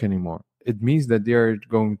to work anymore. It means that they are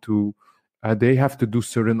going to, they have to do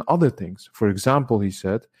certain other things. For example, he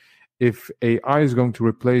said, if AI is going to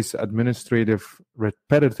replace administrative,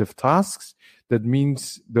 repetitive tasks, that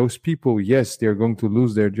means those people, yes, they're going to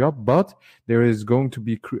lose their job, but there is going to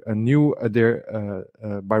be a new,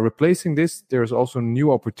 by replacing this, there's also a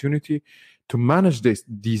new opportunity to manage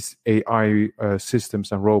these AI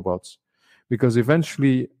systems and robots. Because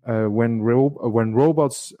eventually, when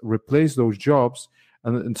robots replace those jobs,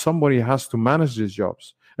 and somebody has to manage these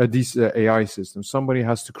jobs, these AI systems, somebody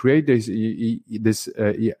has to create these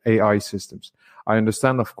AI systems. I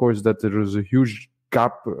understand, of course, that there is a huge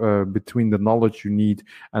gap between the knowledge you need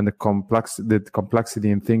and the complexity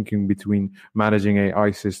in thinking between managing AI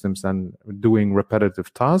systems and doing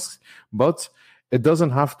repetitive tasks, but it doesn't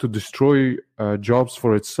have to destroy jobs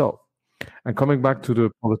for itself. And coming back to the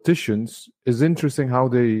politicians, it's interesting how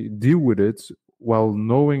they deal with it while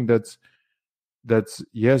knowing that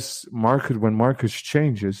yes, when markets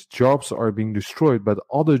changes, jobs are being destroyed, but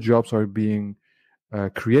other jobs are being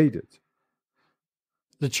created.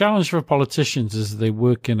 The challenge for politicians is they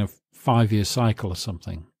work in a 5-year cycle or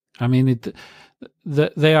something. I mean,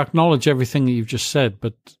 they acknowledge everything that you've just said,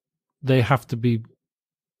 but they have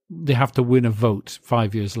to win a vote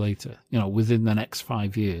 5 years later, within the next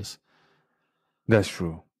 5 years. That's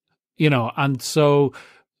true. And so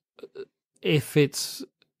if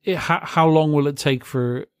how long will it take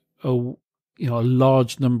for a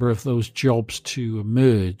large number of those jobs to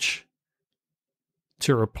emerge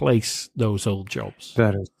to replace those old jobs?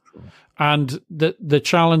 That is true. And the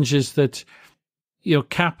challenge is that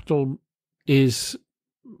capital is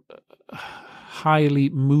highly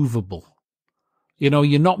movable.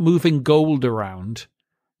 You're not moving gold around.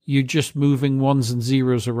 You're just moving ones and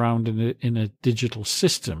zeros around in a digital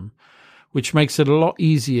system, which makes it a lot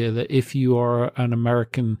easier that if you are an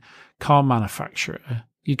American car manufacturer,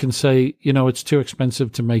 you can say, it's too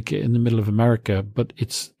expensive to make it in the middle of America, but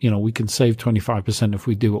it's, we can save 25% if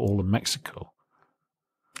we do it all in Mexico.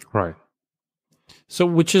 Right. So,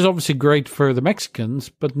 which is obviously great for the Mexicans,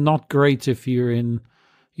 but not great if you're in,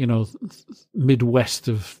 Midwest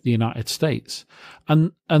of the United States.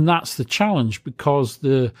 And that's the challenge, because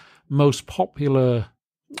the most popular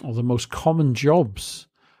or the most common jobs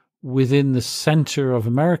within the center of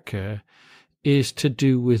America is to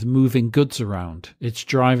do with moving goods around. It's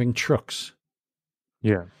driving trucks.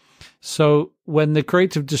 Yeah. So when the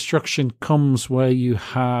creative destruction comes where you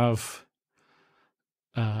have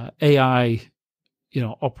AI,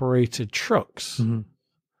 operated trucks, Mm-hmm.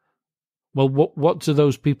 well, what do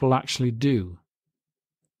those people actually do?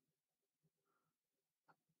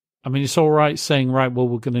 I mean, it's all right saying, right, well,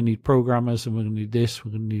 we're going to need programmers and we're going to need this,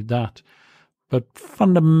 we're going to need that. But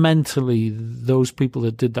fundamentally, those people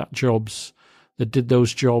that did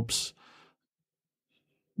those jobs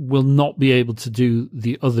will not be able to do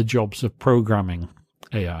the other jobs of programming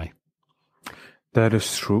AI. That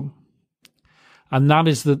is true. And that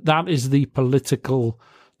is the political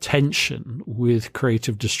tension with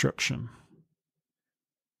creative destruction.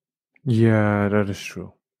 Yeah, that is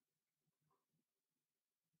true.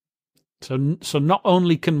 So not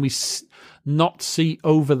only can we not see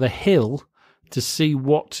over the hill to see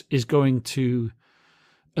what is going to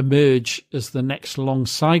emerge as the next long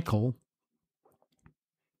cycle,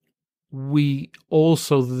 we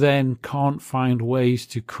also then can't find ways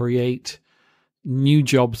to create new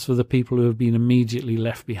jobs for the people who have been immediately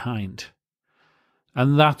left behind.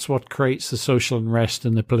 And that's what creates the social unrest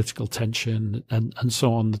and the political tension and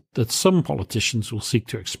so on that some politicians will seek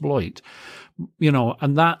to exploit.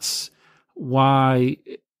 And that's why,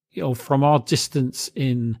 from our distance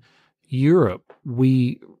in Europe,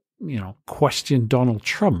 we, question Donald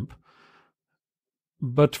Trump.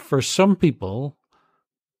 But for some people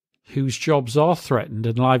whose jobs are threatened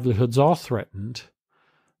and livelihoods are threatened,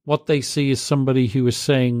 what they see is somebody who is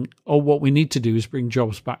saying, oh, what we need to do is bring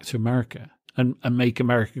jobs back to America and make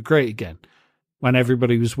America great again, when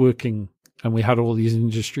everybody was working and we had all these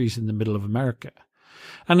industries in the middle of America.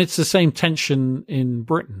 And it's the same tension in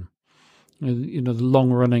Britain, the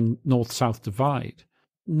long-running north-south divide.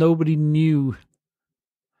 Nobody knew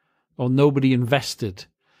or nobody invested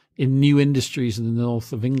in new industries in the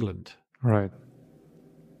north of England. Right.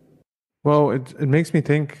 Well, it makes me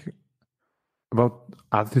think about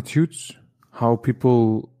attitudes, how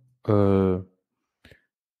people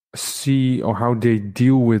see or how they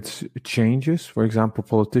deal with changes. For example,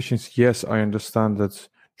 politicians, yes, I understand that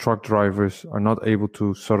truck drivers are not able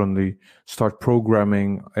to suddenly start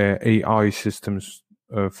programming AI systems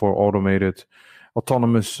for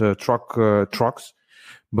autonomous trucks.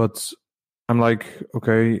 But I'm like,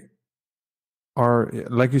 okay,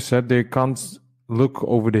 like you said, they can't look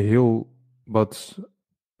over the hill, but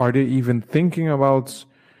are they even thinking about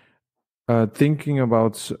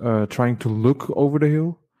trying to look over the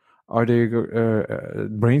hill? Are they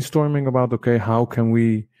brainstorming about, okay, how can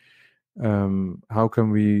we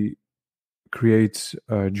create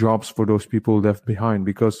jobs for those people left behind?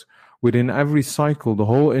 Because within every cycle, the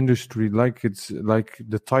whole industry, like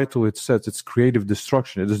the title it says, it's creative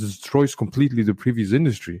destruction. It destroys completely the previous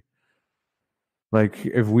industry. Like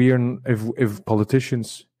if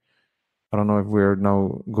politicians, I don't know if we're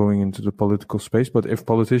now going into the political space, but if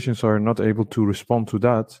politicians are not able to respond to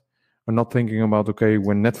that, are not thinking about, okay,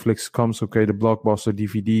 when Netflix comes, okay, the blockbuster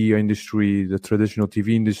DVD industry, the traditional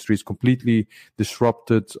TV industry is completely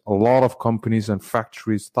disrupted. A lot of companies and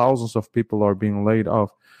factories, thousands of people are being laid off.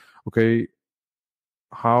 Okay,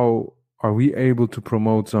 how are we able to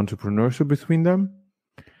promote entrepreneurship between them?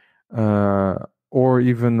 Or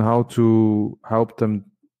even how to help them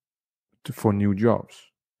for new jobs?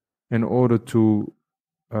 In order to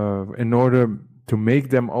make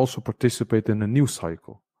them also participate in a new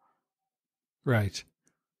cycle. Right.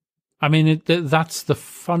 I mean, that's the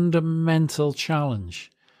fundamental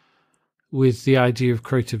challenge with the idea of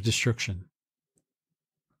creative destruction.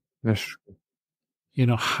 That's true.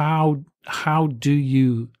 How do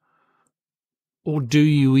you, or do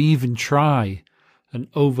you even try and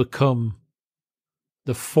overcome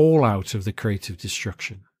the fallout of the creative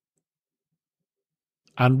destruction?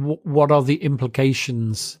 And what are the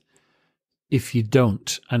implications if you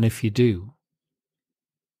don't, and if you do?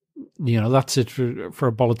 That's it for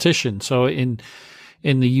a politician. So in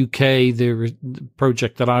the UK, the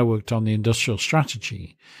project that I worked on, the industrial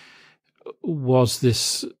strategy, was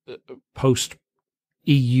this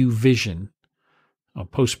post-EU vision or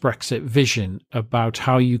post-Brexit vision about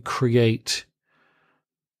how you create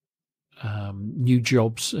new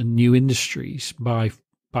jobs and new industries by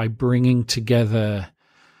bringing together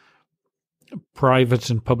private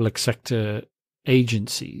and public sector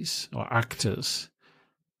agencies or actors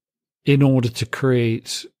in order to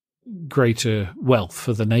create greater wealth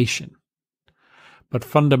for the nation. But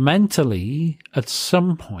fundamentally, at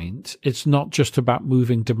some point, it's not just about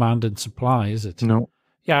moving demand and supply, is it? No.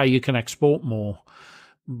 Yeah, you can export more,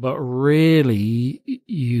 but really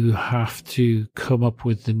you have to come up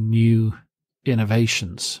with the new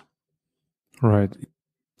innovations. Right.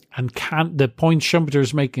 And the point Schumpeter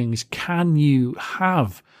is making is, can you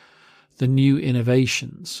have the new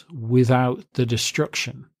innovations without the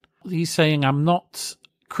destruction. He's saying, I'm not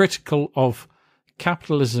critical of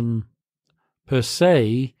capitalism per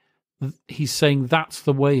se. He's saying that's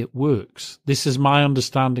the way it works. This is my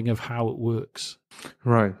understanding of how it works.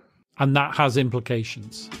 Right. And that has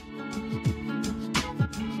implications.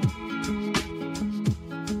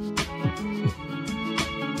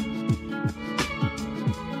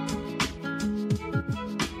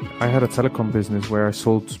 I had a telecom business where I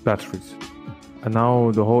sold batteries. And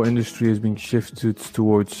now the whole industry is being shifted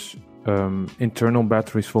towards internal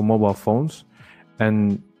batteries for mobile phones.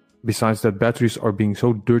 And besides that, batteries are being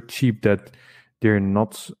so dirt cheap that they're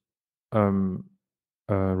not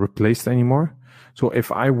replaced anymore. So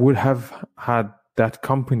if I would have had that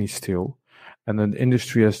company still, and then the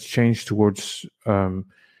industry has changed towards a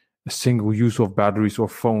single use of batteries or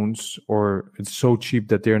phones, or it's so cheap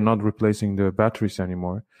that they're not replacing the batteries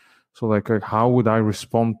anymore. So like how would I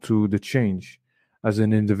respond to the change as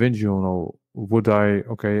an individual? Would I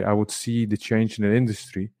would see the change in the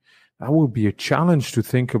industry. That would be a challenge to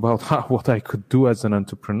think about what I could do as an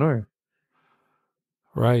entrepreneur.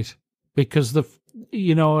 Right. Because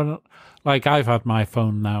like I've had my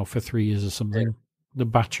phone now for 3 years or something. Yeah. The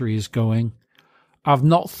battery is going. I've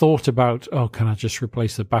not thought about, can I just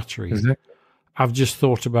replace the battery? Exactly. I've just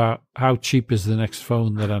thought about how cheap is the next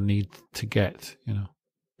phone that I need to get,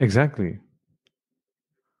 Exactly.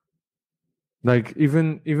 Like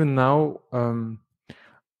even now, I'm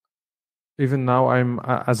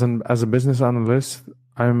as a business analyst,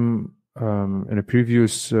 I'm in the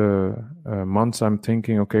previous months, I'm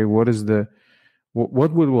thinking, okay, what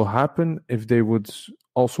will happen if they would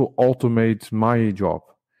also automate my job?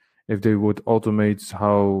 If they would automate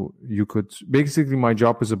how you could, basically my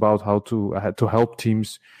job is about how to help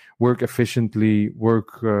teams work efficiently,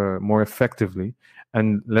 work more effectively.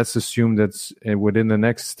 And let's assume that within the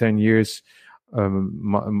next 10 years,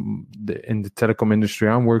 in the telecom industry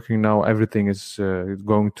I'm working now, everything is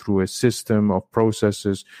going through a system of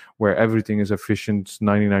processes where everything is efficient,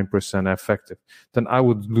 99% effective. Then I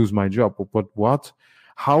would lose my job. But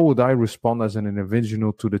how would I respond as an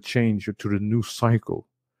individual to the change or to the new cycle?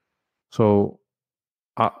 So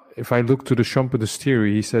if I look to the Schumpeter's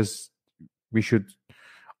theory, he says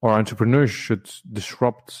our entrepreneurs should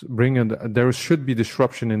there should be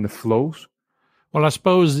disruption in the flows. Well, I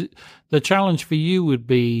suppose the challenge for you would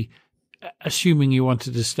be, assuming you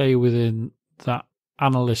wanted to stay within that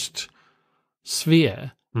analyst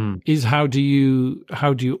sphere, is how do you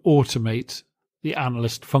automate the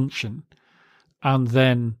analyst function and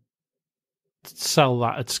then sell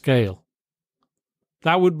that at scale?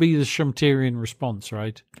 That would be the Schumpeterian response,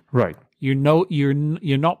 right? Right. You're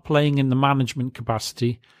not playing in the management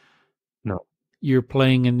capacity. No. You're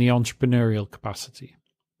playing in the entrepreneurial capacity.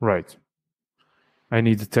 Right. I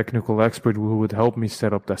need a technical expert who would help me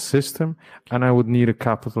set up that system, and I would need a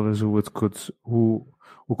capitalist who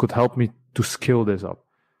could help me to scale this up.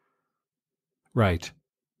 Right.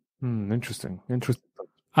 Interesting.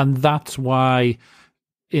 And that's why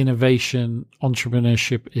innovation,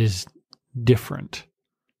 entrepreneurship is different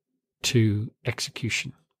to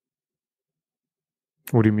execution.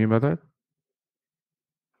 What do you mean by that?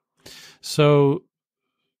 So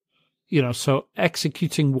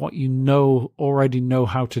executing what you already know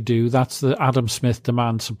how to do, that's the Adam Smith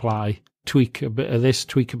demand supply. Tweak a bit of this,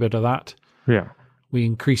 tweak a bit of that. Yeah. We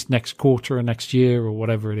increase next quarter or next year or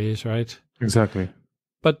whatever it is, right? Exactly.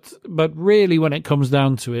 But really, when it comes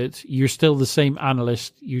down to it, you're still the same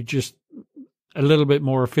analyst. You're just a little bit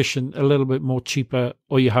more efficient, a little bit more cheaper,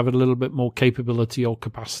 or you have a little bit more capability or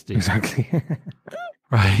capacity. Exactly.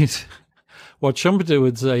 Right? What Schumpeter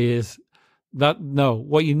would say is that, no,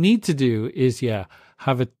 what you need to do is, either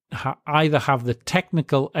have the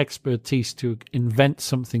technical expertise to invent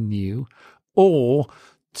something new, or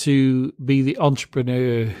to be the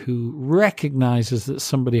entrepreneur who recognizes that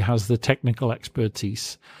somebody has the technical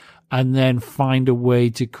expertise and then find a way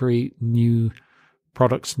to create new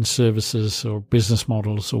products and services or business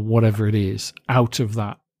models or whatever it is out of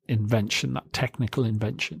that invention, that technical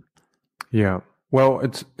invention. Yeah. Well,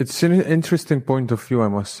 it's an interesting point of view, I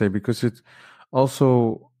must say, because it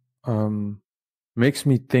also makes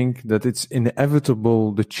me think that it's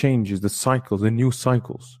inevitable, the changes, the cycles, the new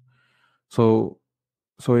cycles. So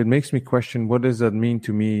it makes me question, what does that mean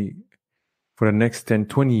to me for the next 10,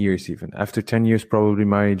 20 years even? After 10 years, probably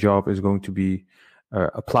my job is going to be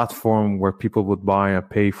a platform where people would buy and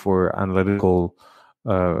pay for analytical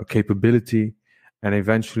capability. And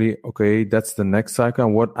eventually, okay, that's the next cycle.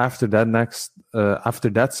 And what after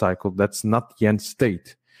that cycle, that's not the end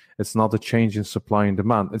state. It's not a change in supply and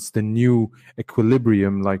demand. It's the new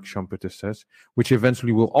equilibrium, like Schumpeter says, which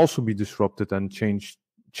eventually will also be disrupted and change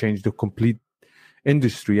the complete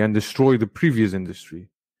industry and destroy the previous industry.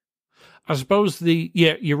 I suppose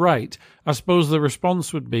you're right. I suppose the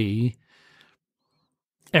response would be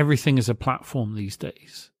everything is a platform these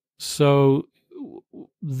days. So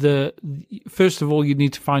first of all, you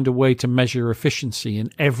need to find a way to measure efficiency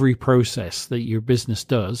in every process that your business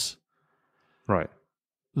does. Right.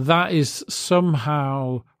 That is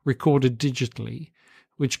somehow recorded digitally,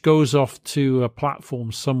 which goes off to a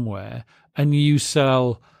platform somewhere, and you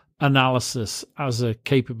sell analysis as a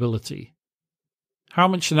capability. How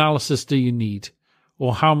much analysis do you need?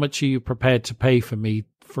 Or how much are you prepared to pay for me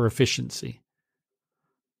for efficiency?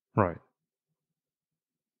 Right.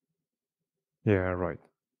 Yeah, right.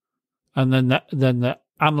 And then the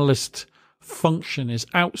analyst function is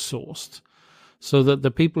outsourced, so that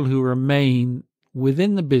the people who remain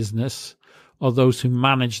within the business are those who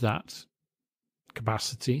manage that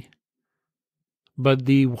capacity, but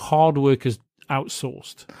the hard work is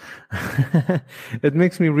outsourced. It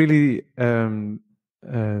makes me really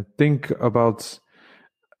think about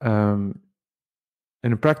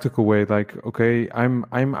in a practical way, like, okay, I'm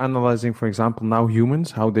analyzing, for example, now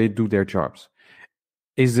humans, how they do their jobs.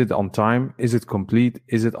 Is it on time? Is it complete?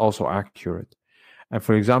 Is it also accurate? And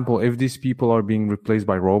for example, if these people are being replaced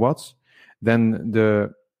by robots, then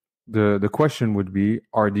the question would be,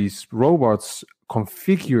 are these robots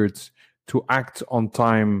configured to act on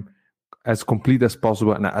time as complete as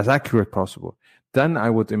possible and as accurate possible? Then I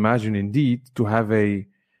would imagine indeed to have a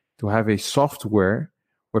software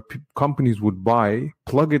where companies would buy,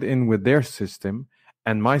 plug it in with their system,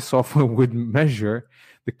 and my software would measure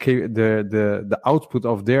the output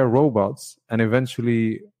of their robots and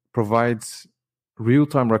eventually provides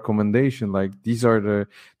real-time recommendation, like these are the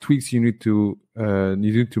tweaks you need to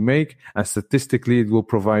make, and statistically it will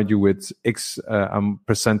provide you with X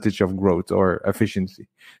percentage of growth or efficiency.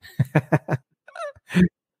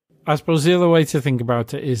 I suppose the other way to think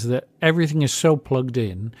about it is that everything is so plugged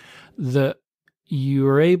in that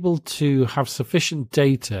you're able to have sufficient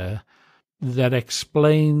data that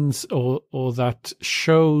explains or that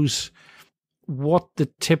shows what the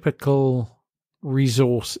typical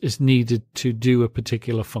resource is needed to do a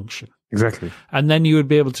particular function. Exactly. And then you would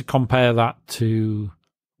be able to compare that to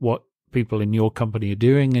what people in your company are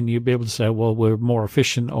doing, and you'd be able to say, well, we're more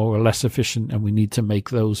efficient or we're less efficient, and we need to make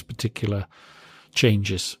those particular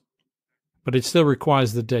changes. But it still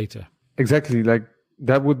requires the data. Exactly. Like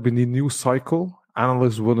that would be the new cycle.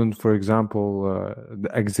 Analysts wouldn't, for example,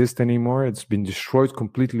 exist anymore. It's been destroyed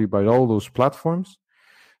completely by all those platforms.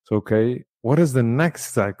 So, okay, what is the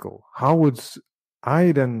next cycle? How would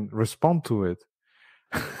I then respond to it?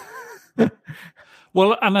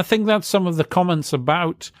 Well, and I think that's some of the comments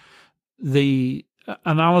about the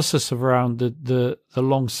analysis around the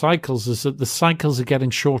long cycles, is that the cycles are getting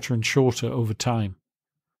shorter and shorter over time.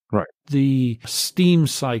 Right. The steam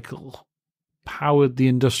cycle powered the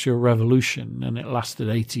Industrial Revolution, and it lasted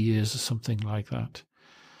 80 years or something like that.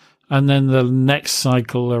 And then the next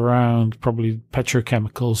cycle around probably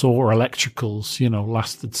petrochemicals or electricals,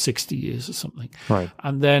 lasted 60 years or something. Right.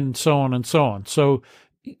 And then so on and so on. So,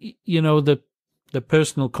 the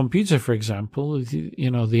personal computer, for example,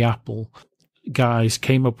 the Apple guys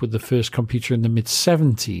came up with the first computer in the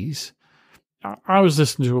mid-70s. I was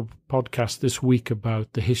listening to a podcast this week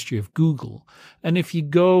about the history of Google. And if you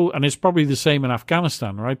go, and it's probably the same in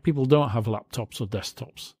Afghanistan, right? People don't have laptops or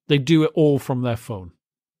desktops. They do it all from their phone.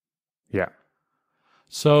 Yeah.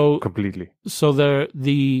 So completely. So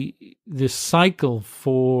the cycle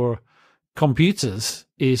for computers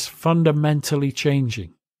is fundamentally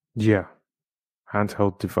changing. Yeah.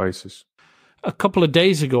 Handheld devices. A couple of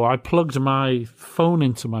days ago, I plugged my phone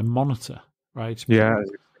into my monitor, right? Yeah.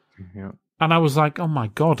 Yeah. And I was like, oh my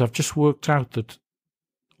God, I've just worked out that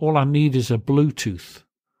all I need is a Bluetooth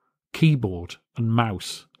keyboard and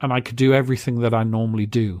mouse, and I could do everything that I normally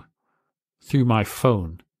do through my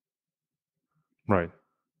phone. Right.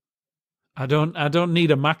 I don't need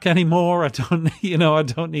a Mac anymore. I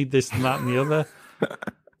don't need this and that and the other.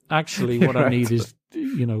 Actually, what I need is,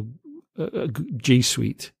 a G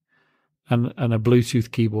Suite and a Bluetooth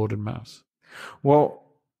keyboard and mouse. Well,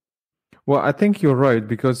 I think you're right,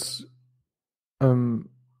 because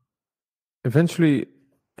eventually,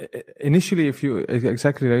 initially, if you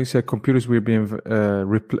exactly like you said, computers were being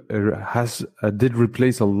did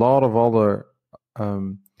replace a lot of other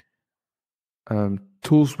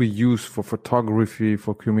tools we use for photography,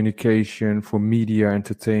 for communication, for media,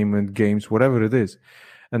 entertainment, games, whatever it is.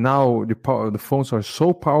 And now the phones are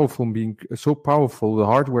so powerful, the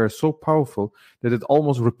hardware is so powerful that it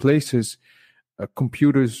almost replaces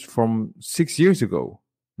computers from 6 years ago.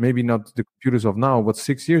 Maybe not the computers of now, but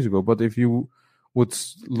 6 years ago. But if you would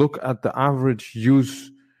look at the average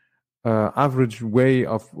average way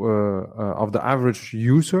of the average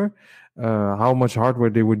user, how much hardware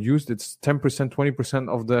they would use, it's 10%, 20%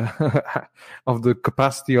 of the of the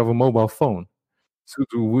capacity of a mobile phone.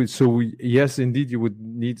 Yes, indeed, you would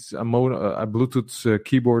need a Bluetooth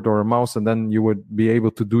keyboard or a mouse, and then you would be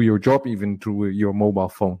able to do your job even through your mobile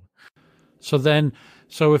phone. So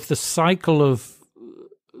if the cycle of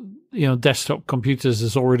desktop computers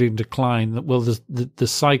is already in decline, well, the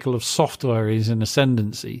cycle of software is in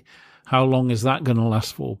ascendancy. How long is that going to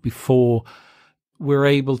last for before we're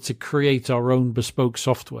able to create our own bespoke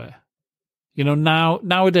software?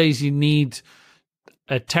 Nowadays you need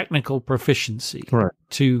a technical proficiency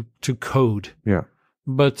to code. Yeah.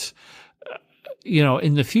 But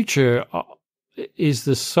in the future, is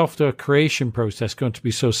the software creation process going to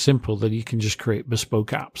be so simple that you can just create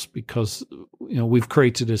bespoke apps because we've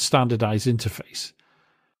created a standardized interface?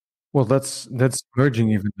 Well, that's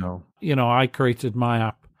merging even now. I created my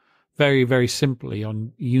app very, very simply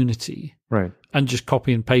on Unity, right, and just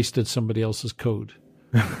copy and pasted somebody else's code.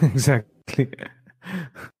 Exactly.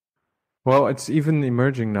 Well, it's even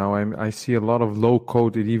emerging now. I see a lot of low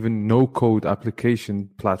code and even no code application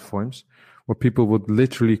platforms where people would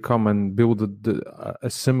literally come and build a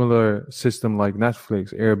similar system like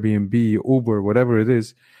Netflix, Airbnb, Uber, whatever it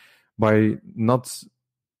is, by not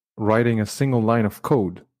writing a single line of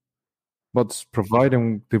code, but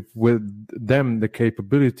providing with them the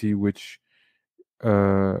capability which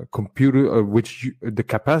the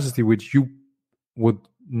capacity which you would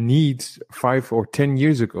need 5 or 10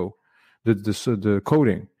 years ago. The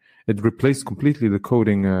coding, it replaced completely the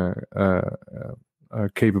coding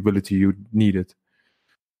capability you needed.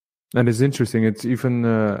 And it's interesting. It's even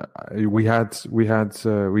we had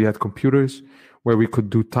computers where we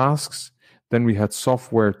could do tasks. Then we had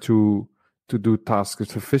software to do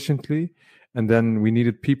tasks efficiently, and then we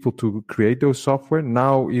needed people to create those software.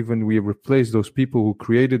 Now even we replace those people who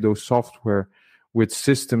created those software with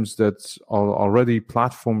systems that are already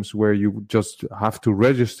platforms where you just have to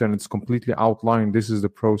register and it's completely outlined. This is the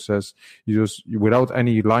process. You just, without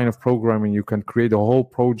any line of programming, you can create a whole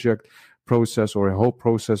process or a whole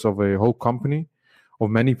process of a whole company, of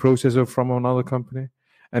many processors from another company.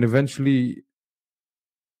 And eventually,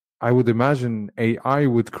 I would imagine AI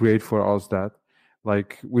would create for us that.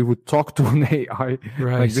 Like we would talk to an AI,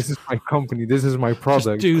 right. Like this is my company, this is my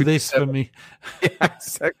product. Just do this for me. Yeah,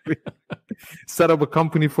 exactly. Set up a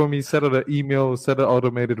company for me, set up an email, set an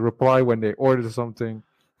automated reply when they order something.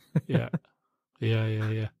 Yeah.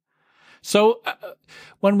 So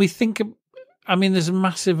when we think, there's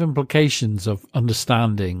massive implications of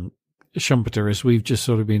understanding Schumpeter as we've just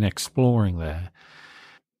sort of been exploring there.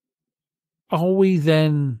 Are we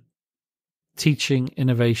then teaching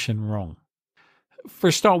innovation wrong? For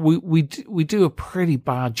a start, we do a pretty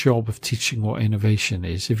bad job of teaching what innovation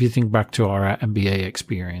is. If you think back to our MBA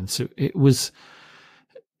experience, it was,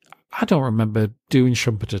 I don't remember doing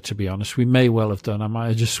Schumpeter, to be honest. We may well have done. I might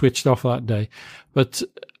have just switched off that day. But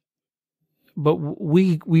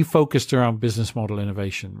we focused around business model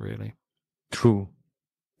innovation, really. True.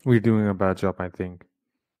 We're doing a bad job, I think.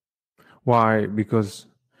 Why? Because,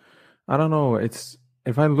 I don't know,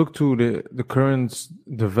 if I look to the current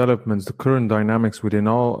developments, the current dynamics within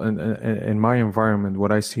in my environment,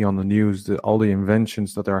 what I see on the news, all the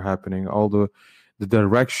inventions that are happening, all the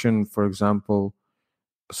direction, for example,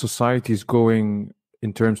 society is going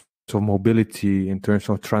in terms of mobility, in terms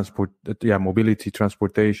of mobility,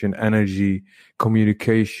 transportation, energy,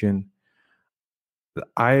 communication.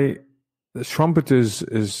 Schumpeter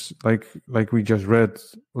is like we just read,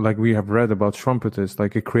 like we have read about Schumpeter, is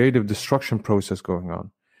like a creative destruction process going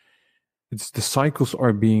on. It's the cycles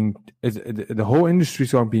are the whole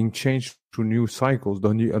industries are being changed to new cycles.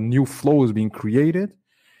 A new flow is being created,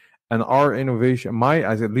 and our innovation,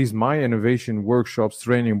 at least my innovation workshops,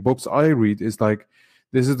 training, books I read is like,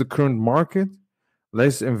 this is the current market.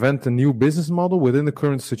 Let's invent a new business model within the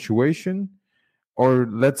current situation, or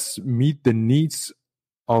let's meet the needs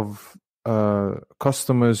of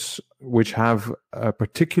customers which have a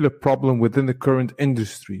particular problem within the current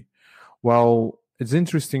industry. While it's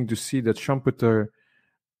interesting to see that Schumpeter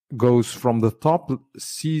goes from the top,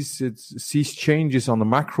 sees changes on the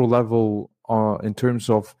macro level in terms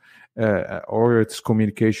of or its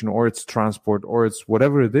communication, or its transport, or its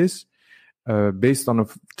whatever it is, based on a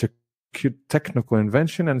technical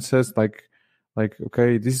invention, and says like,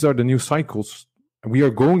 okay, these are the new cycles we are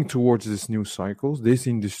going towards these new cycles, these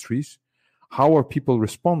industries. How are people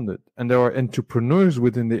responded? And there are entrepreneurs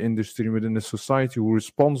within the industry, within the society, who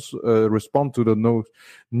respond to the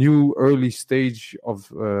new early stage of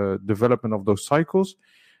development of those cycles,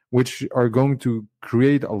 which are going to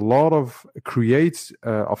create, of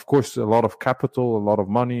course, a lot of capital, a lot of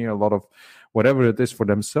money, a lot of whatever it is for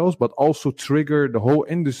themselves, but also trigger the whole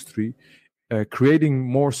industry, creating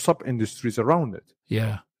more sub-industries around it.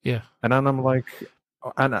 Yeah. And then I'm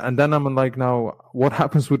like, now, what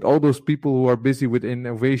happens with all those people who are busy with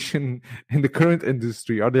innovation in the current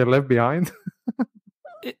industry? Are they left behind?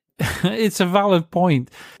 It's a valid point.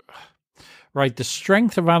 Right. The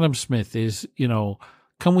strength of Adam Smith is,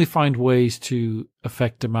 can we find ways to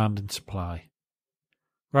affect demand and supply?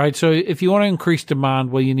 Right. So if you want to increase demand,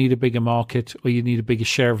 well, you need a bigger market, or you need a bigger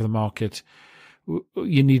share of the market.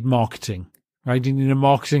 You need marketing, right? You need a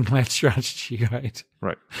marketing-led strategy, right?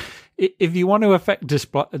 Right. If you want to affect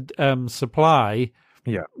supply,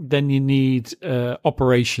 then you need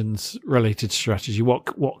operations-related strategy.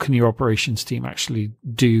 What can your operations team actually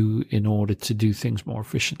do in order to do things more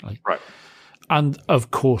efficiently? Right. And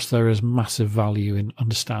of course, there is massive value in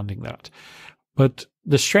understanding that. But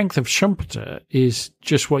the strength of Schumpeter is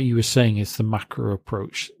just what you were saying. It's the macro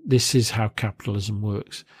approach. This is how capitalism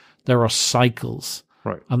works. There are cycles,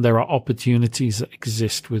 right, and there are opportunities that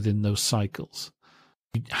exist within those cycles.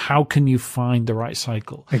 How can you find the right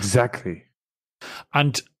cycle? Exactly.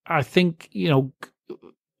 And I think, you're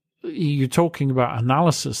talking about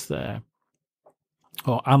analysis there,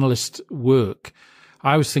 or analyst work.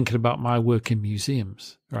 I was thinking about my work in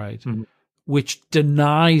museums, right? Mm-hmm. Which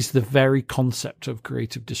denies the very concept of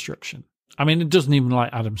creative destruction. I mean, it doesn't even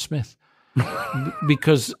like Adam Smith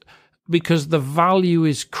because the value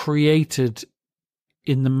is created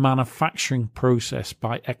in the manufacturing process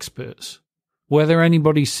by experts. Whether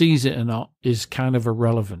anybody sees it or not is kind of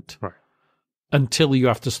irrelevant, right, until you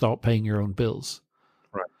have to start paying your own bills.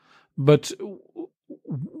 Right. But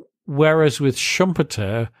whereas with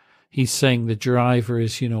Schumpeter, he's saying the driver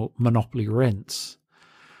is, monopoly rents.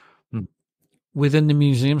 Within the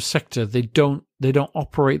museum sector, they don't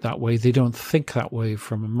operate that way. They don't think that way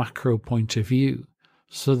from a macro point of view.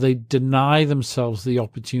 So they deny themselves the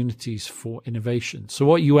opportunities for innovation. So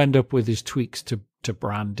what you end up with is tweaks to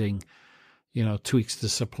branding, tweaks to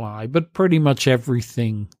supply, but pretty much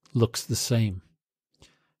everything looks the same,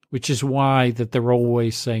 which is why that they're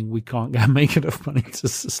always saying we can't make enough money to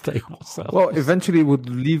sustain ourselves. Well, eventually it would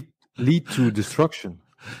lead to destruction.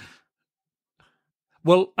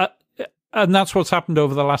 Well, and that's what's happened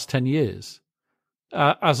over the last 10 years.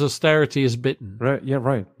 As austerity is bitten. Right. Yeah,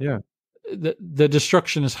 right. Yeah. The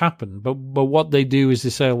destruction has happened, but what they do is they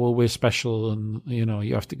say, well, we're special, and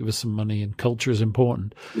you have to give us some money, and culture is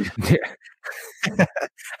important. Yeah.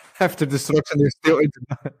 After destruction, they're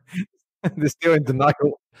still in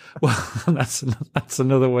denial. Well, that's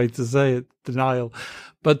another way to say it, denial.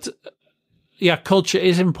 But yeah, culture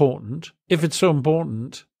is important. If it's so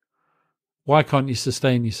important, why can't you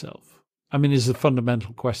sustain yourself? I mean, is the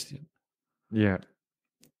fundamental question. Yeah.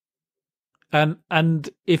 And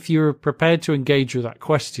if you're prepared to engage with that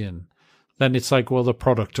question, then it's like, well, the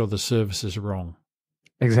product or the service is wrong.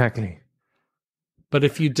 Exactly. But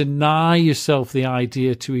if you deny yourself the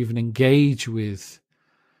idea to even engage with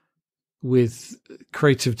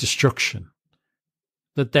creative destruction,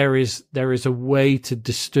 that there is a way to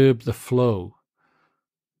disturb the flow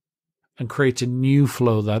and create a new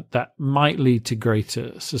flow that might lead to greater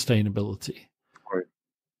sustainability.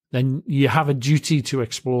 Then you have a duty to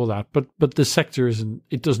explore that. But the sector doesn't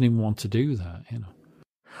even want to do that,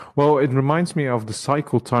 Well, it reminds me of the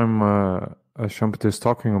cycle time Schumpeter is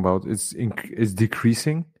talking about. It's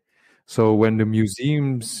decreasing. So when the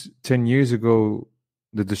museums 10 years ago,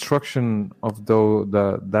 the destruction of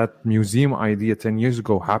that museum idea 10 years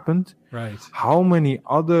ago happened, right? How many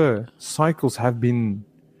other cycles has been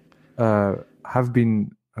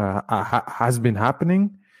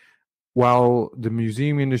happening? While the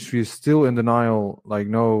museum industry is still in denial, like,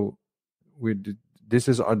 no, this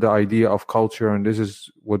is the idea of culture, and this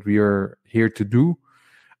is what we are here to do.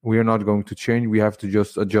 We are not going to change. We have to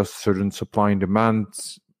just adjust certain supply and demand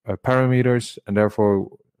parameters, and therefore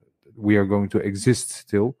we are going to exist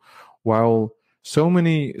still. While so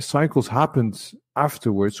many cycles happened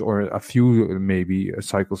afterwards, or a few maybe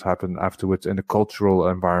cycles happened afterwards in the cultural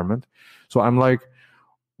environment. So I'm like,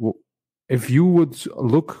 if you would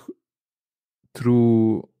look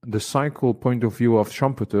through the cycle point of view of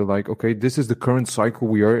Schumpeter, like, okay, this is the current cycle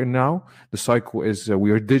we are in now. The cycle is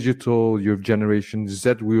we are digital. You have Generation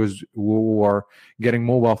Z who are getting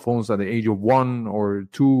mobile phones at the age of 1 or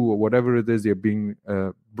 2 or whatever it is. They're being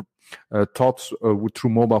taught through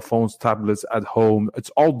mobile phones, tablets at home. It's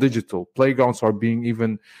all digital. Playgrounds are being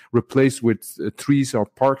even replaced with trees or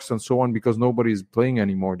parks and so on because nobody is playing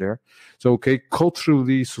anymore there. So, okay,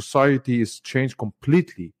 culturally, society is changed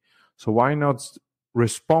completely. So why not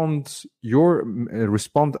respond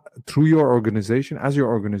through your organization, as your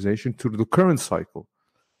organization, to the current cycle?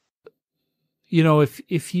 You know,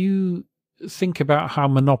 if you think about how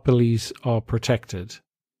monopolies are protected,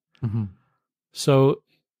 so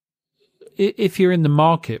if you're in the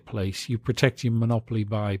marketplace, you protect your monopoly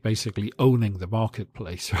by basically owning the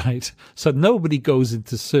marketplace, right? So nobody goes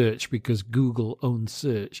into search because Google owns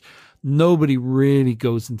search. Nobody really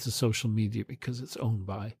goes into social media because it's owned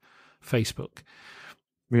by Facebook.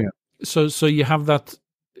 Yeah. So you have that,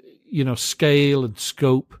 you know, scale and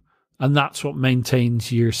scope, and that's what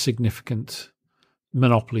maintains your significant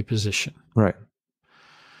monopoly position. Right.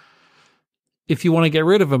 If you want to get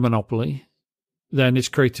rid of a monopoly, then it's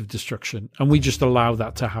creative destruction, and we just allow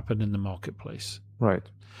that to happen in the marketplace. Right.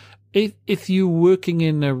 If you're working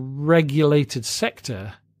in a regulated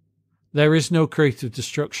sector, there is no creative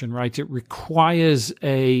destruction, right? It requires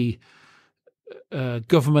a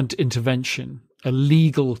government intervention, a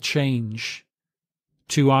legal change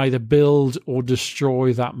to either build or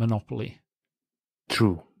destroy that monopoly.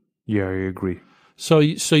 True. Yeah, I agree. So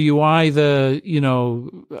you either, you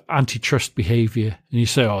know, antitrust behavior, and you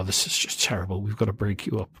say, oh, this is just terrible, we've got to break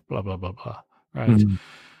you up, blah, blah, blah, blah, right?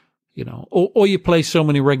 You know, or you place so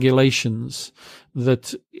many regulations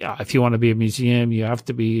that if you want to be a museum, you have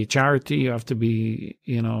to be a charity, you have to be,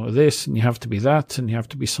 you know, this, and you have to be that, and you have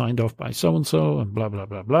to be signed off by so-and-so, and blah, blah,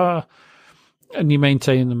 blah, blah. And you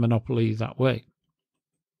maintain the monopoly that way.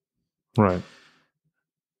 Right.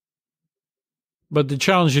 But the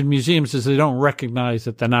challenge in museums is they don't recognize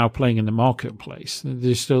that they're now playing in the marketplace.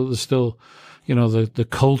 There's still, you know, the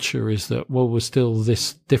culture is that, well, we're still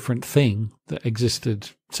this different thing that existed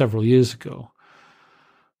several years ago.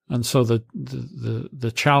 And so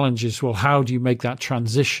the challenge is, well, how do you make that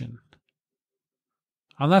transition?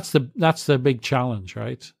 And that's the big challenge,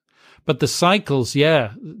 right? But the cycles,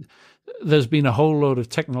 yeah, there's been a whole load of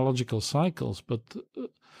technological cycles, but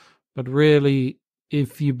really,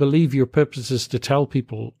 if you believe your purpose is to tell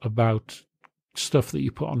people about stuff that you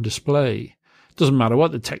put on display, it doesn't matter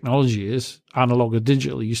what the technology is, analog or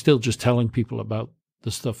digital, you're still just telling people about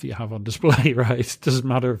the stuff you have on display, right? It doesn't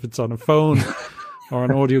matter if it's on a phone or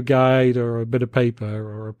an audio guide or a bit of paper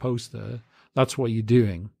or a poster. That's what you're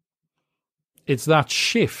doing. It's that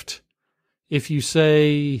shift. If you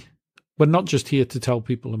say, we're not just here to tell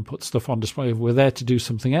people and put stuff on display, if we're there to do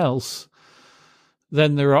something else,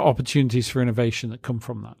 then there are opportunities for innovation that come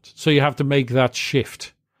from that. So you have to make that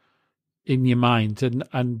shift in your mind.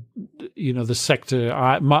 And you know, the sector,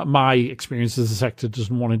 my experience is the sector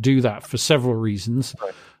doesn't want to do that for several reasons.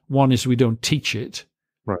 Right. One is we don't teach it.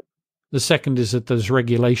 Right. The second is that there's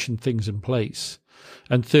regulation things in place.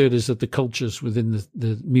 And third is that the cultures within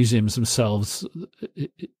the museums themselves,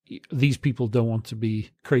 these people don't want to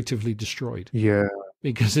be creatively destroyed. Yeah.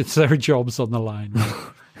 Because it's their jobs on the line.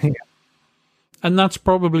 Yeah. And that's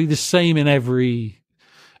probably the same in every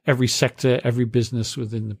sector, every business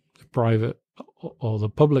within the private or the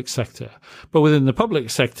public sector. But within the public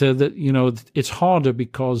sector, that, you know, it's harder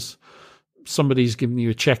because somebody's giving you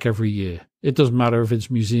a check every year. It doesn't matter if it's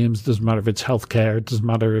museums, it doesn't matter if it's healthcare, it doesn't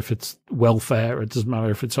matter if it's welfare, it doesn't matter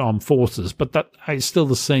if it's armed forces, but that is still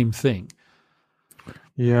the same thing.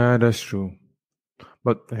 Yeah, that's true.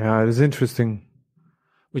 But yeah, it is interesting.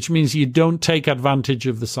 Which means you don't take advantage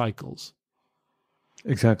of the cycles.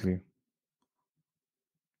 Exactly.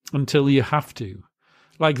 Until you have to.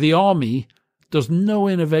 Like the army does no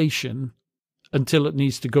innovation until it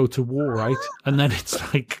needs to go to war, right? And then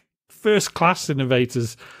it's like first-class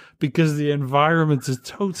innovators because the environment has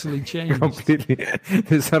totally changed. Completely.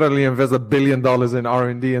 They suddenly invest $1 billion in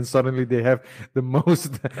R&D, and suddenly they have the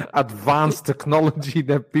most advanced technology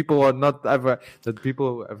that people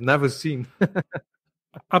have never seen.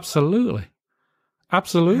 Absolutely.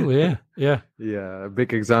 Absolutely, yeah, yeah. Yeah, a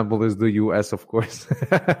big example is the US, of course.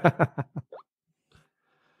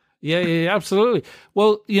 Yeah, absolutely.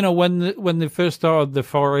 Well, you know, when they first started the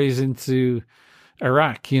forays into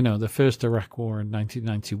Iraq, you know, the first Iraq war in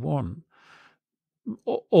 1991,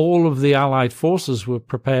 all of the Allied forces were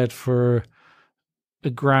prepared for a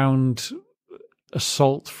ground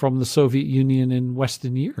assault from the Soviet Union in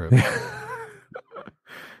Western Europe.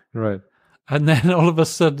 Right. And then all of a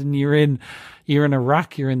sudden you're in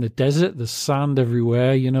Iraq, you're in the desert, there's sand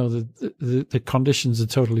everywhere, you know, the conditions are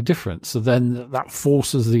totally different. So then that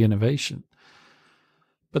forces the innovation.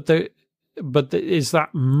 But there is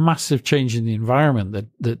that massive change in the environment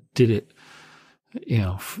that did it.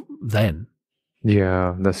 then.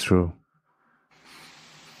 Yeah, that's true.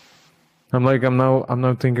 I'm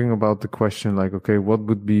now thinking about the question like, okay, what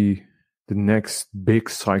would be the next big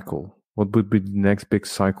cycle? What would be the next big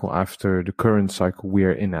cycle after the current cycle we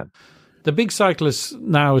are in at? The big cycle is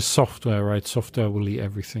now is software, right? Software will eat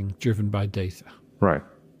everything, driven by data. Right.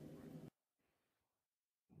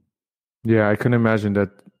 Yeah, I can imagine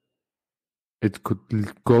that it could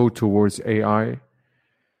go towards AI.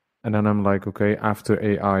 And then I'm like, okay, after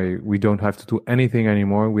AI, we don't have to do anything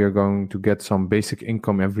anymore. We are going to get some basic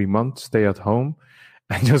income every month, stay at home,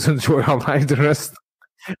 and just enjoy our life the rest.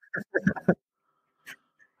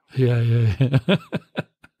 Yeah.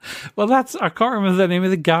 Well, I can't remember the name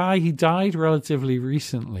of the guy. He died relatively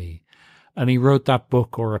recently. And he wrote that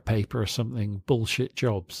book or a paper or something, Bullshit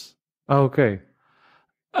Jobs. Oh, okay.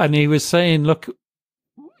 And he was saying, look,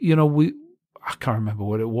 I can't remember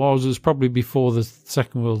what it was. It was probably before the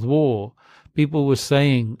Second World War. People were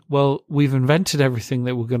saying, well, we've invented everything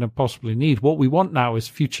that we're going to possibly need. What we want now is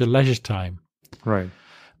future leisure time. Right.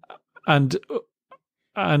 And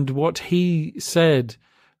what he said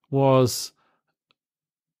was,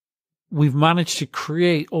 we've managed to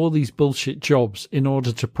create all these bullshit jobs in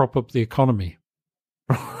order to prop up the economy.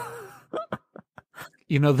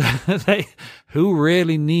 Who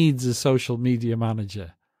really needs a social media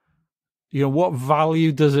manager? What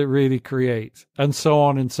value does it really create? And so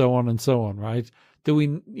on and so on and so on, right? Do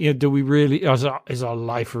we really, is our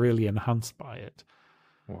life really enhanced by it?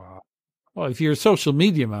 Wow. Well, if you're a social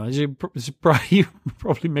media manager, you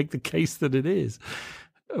probably make the case that it is.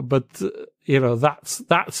 But that's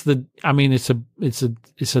the. I mean, it's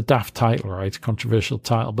a daft title, right? A controversial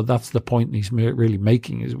title, but that's the point he's really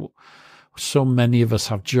making. Is so many of us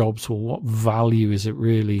have jobs. Well, what value is it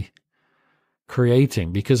really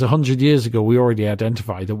creating? Because 100 years ago, we already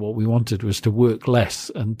identified that what we wanted was to work less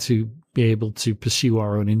and to be able to pursue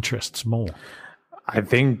our own interests more. I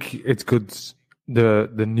think it could.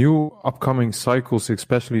 The new upcoming cycles,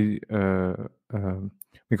 especially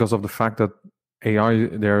because of the fact that AI,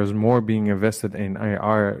 there is more being invested in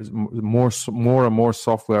AI. More and more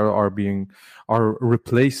software are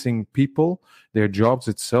replacing people, their jobs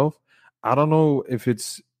itself. I don't know if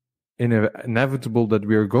it's inevitable that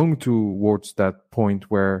we are going towards that point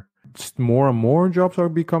where just more and more jobs are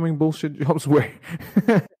becoming bullshit jobs, where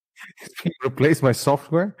it's being replaced by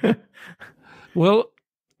software. Well,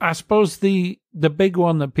 I suppose the big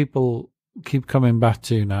one that people keep coming back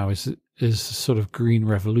to now is sort of green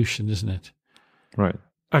revolution, isn't it? Right.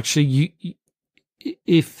 Actually,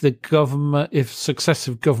 if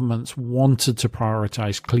successive governments wanted to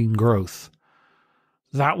prioritize clean growth,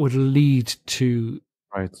 that would lead to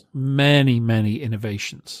many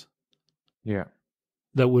innovations. Yeah.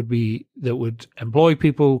 That would employ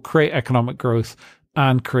people, create economic growth,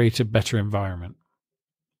 and create a better environment.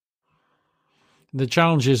 The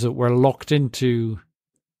challenge is that we're locked into.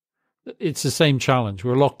 It's the same challenge.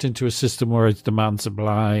 We're locked into a system where it's demand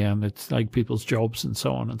supply and it's like people's jobs and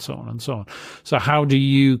so on and so on and so on. So how do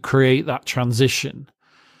you create that transition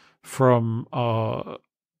from our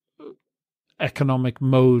economic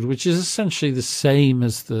mode, which is essentially the same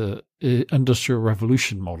as the Industrial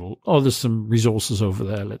Revolution model? Oh, there's some resources over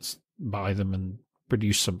there. Let's buy them and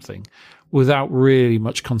produce something without really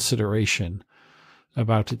much consideration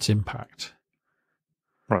about its impact.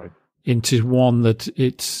 Right. Into one that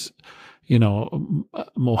it's,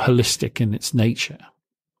 more holistic in its nature.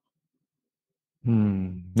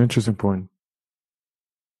 Interesting point.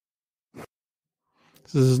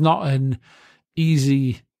 So there's not an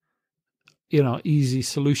easy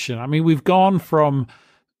solution. I mean, we've gone from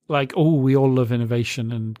like, oh, we all love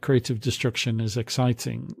innovation and creative destruction is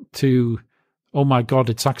exciting, to, oh my God,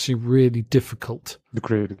 it's actually really difficult.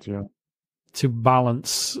 To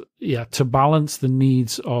balance the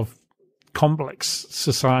needs of complex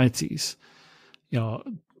societies,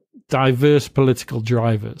 diverse political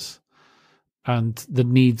drivers, and the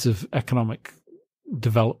needs of economic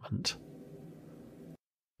development.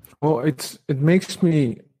 Well, it makes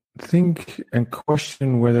me think and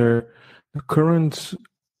question whether the current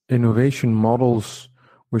innovation models,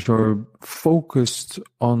 which are focused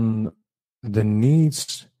on the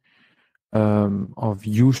needs of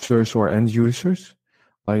users or end users,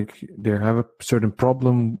 like they have a certain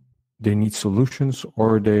problem, they need solutions,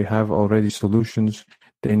 or they have already solutions,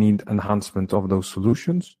 they need enhancement of those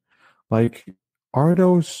solutions. Like, are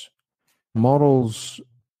those models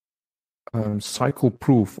cycle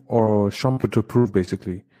proof or Schumpeter proof,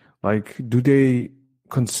 basically? Like, do they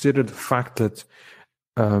consider the fact that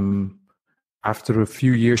after a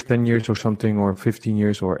few years, 10 years or something, or 15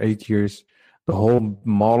 years or 8 years, the whole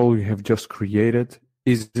model you have just created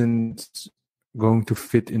isn't going to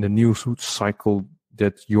fit in the new cycle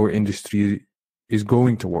that your industry is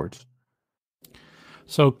going towards?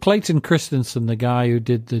 So Clayton Christensen, the guy who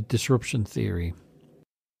did the disruption theory,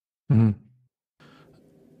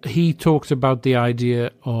 he talked about the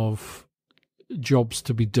idea of jobs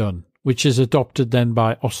to be done, which is adopted then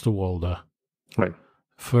by Osterwalder, right,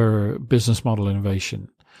 for business model innovation.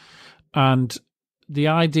 And the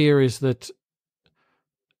idea is that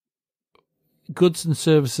goods and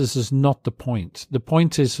services is not the point. The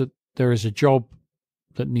point is that there is a job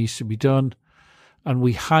that needs to be done, and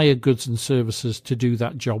we hire goods and services to do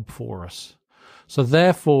that job for us. So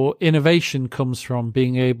therefore, innovation comes from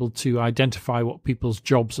being able to identify what people's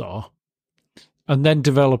jobs are and then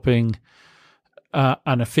developing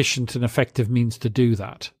an efficient and effective means to do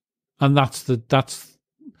that. And that's the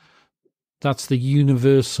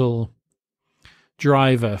universal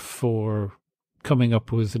driver for coming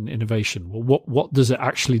up with an innovation. Well, what does it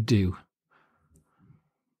actually do?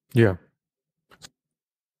 Yeah.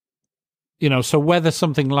 So whether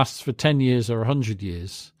something lasts for 10 years or 100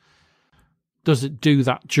 years, does it do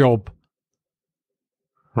that job?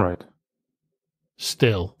 Right.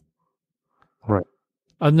 Still. Right.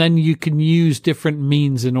 And then you can use different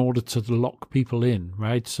means in order to lock people in,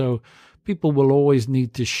 right? So people will always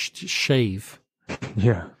need to shave.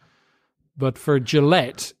 Yeah. But for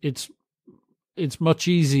Gillette, it's much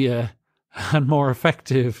easier and more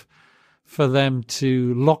effective for them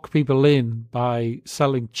to lock people in by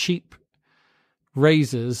selling cheap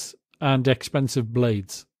razors and expensive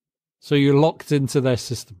blades. So you're locked into their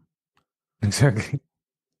system. Exactly.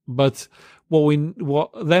 But what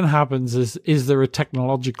then happens is there a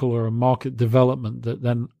technological or a market development that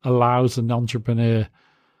then allows an entrepreneur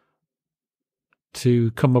to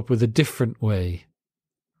come up with a different way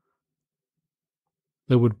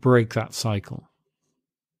that would break that cycle?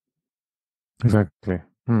 Exactly.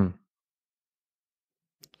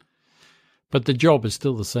 But the job is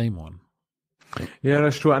still the same one. Yeah,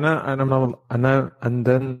 that's true. And then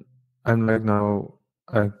I'm like now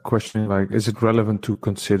questioning, like, is it relevant to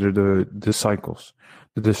consider the cycles,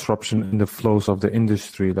 the disruption in the flows of the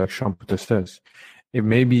industry, like Schumpeter says? It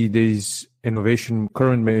maybe these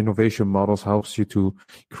current innovation models helps you to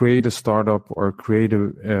create a startup or create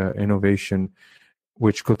a innovation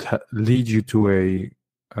which could lead you to a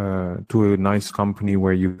nice company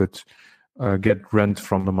where you could get rent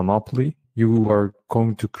from the monopoly you are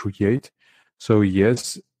going to create. So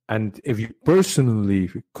yes, and if you personally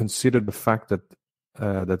consider the fact that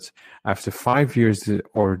that after 5 years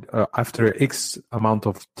or after X amount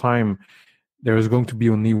of time, there is going to be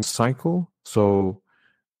a new cycle. So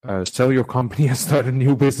sell your company and start a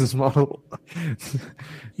new business model.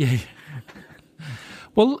 Yeah.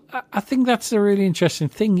 Well, I think that's a really interesting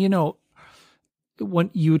thing. When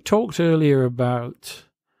you talked earlier about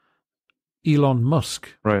Elon Musk,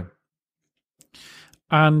 right?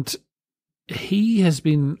 And he has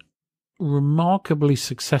been remarkably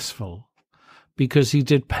successful because he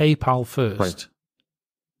did PayPal first. Right.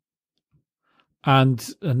 And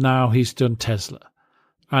now he's done Tesla.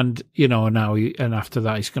 And, and after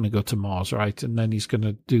that, he's going to go to Mars, right? And then he's going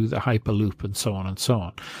to do the Hyperloop and so on and so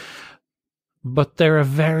on. But there are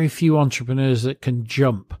very few entrepreneurs that can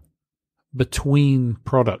jump between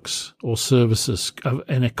products or services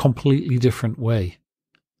in a completely different way.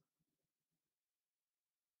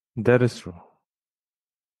 That is true.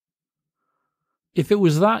 If it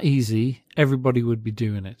was that easy, everybody would be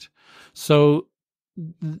doing it. So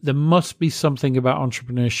there must be something about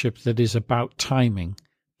entrepreneurship that is about timing,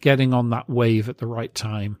 getting on that wave at the right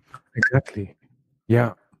time. Exactly.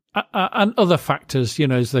 Yeah. And other factors,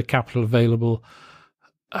 is the capital available?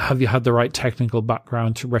 Have you had the right technical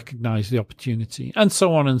background to recognize the opportunity? And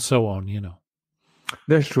so on and so on,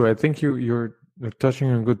 That's true. I think you're touching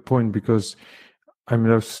on a good point, because I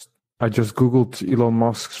just Googled Elon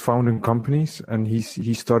Musk's founding companies, and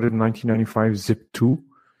he started in 1995 Zip2,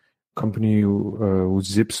 company who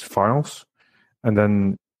zips files, and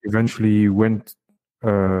then eventually went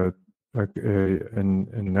in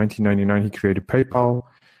 1999 he created PayPal,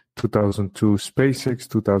 2002 SpaceX,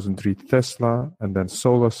 2003 Tesla, and then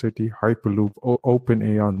SolarCity, Hyperloop,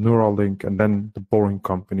 OpenAI, Neuralink, and then the Boring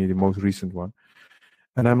Company, the most recent one.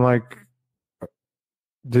 And I'm like,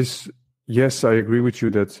 yes, I agree with you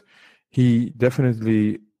that he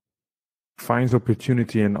definitely finds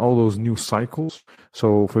opportunity in all those new cycles.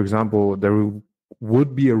 So, for example, there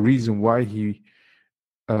would be a reason why he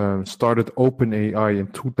started OpenAI in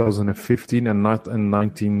 2015 and not in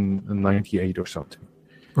 1998 or something.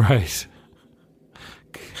 Right.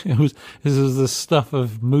 This is the stuff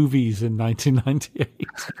of movies in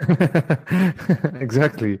 1998.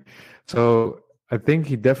 Exactly. So I think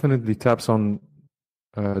he definitely taps on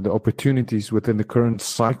the opportunities within the current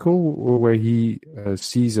cycle, where he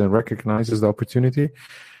sees and recognizes the opportunity,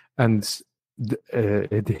 and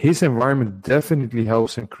his environment definitely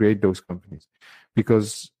helps him create those companies,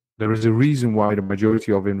 because there is a reason why the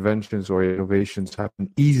majority of inventions or innovations happen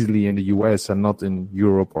easily in the US and not in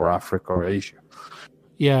Europe or Africa or Asia.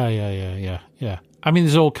 Yeah. I mean,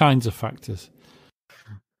 there's all kinds of factors.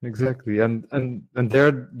 Exactly, and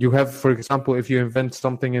there you have, for example, if you invent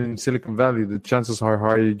something in Silicon Valley, the chances are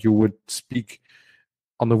high you would speak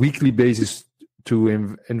on a weekly basis to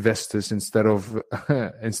investors instead of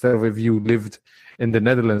if you lived in the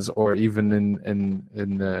Netherlands or even in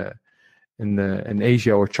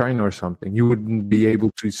Asia or China or something. You wouldn't be able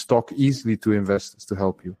to talk easily to investors to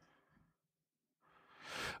help you.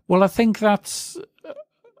 Well, I think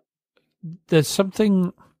there's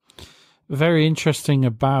something very interesting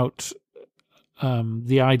about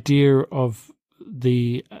the idea of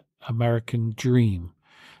the American dream.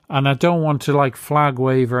 And I don't want to like flag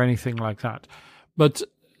wave or anything like that, but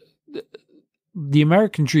the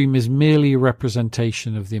American dream is merely a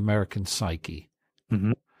representation of the American psyche.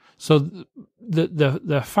 Mm-hmm. So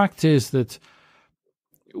the fact is that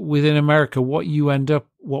within America, what you've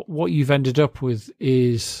ended up with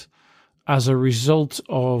is, as a result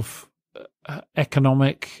of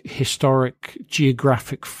economic, historic,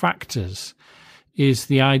 geographic factors, is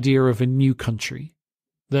the idea of a new country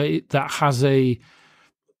that has a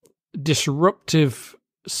disruptive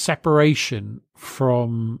separation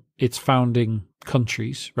from its founding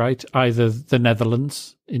countries, right? Either the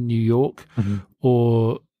Netherlands in New York, mm-hmm.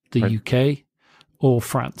 or the UK or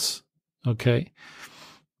France. Okay.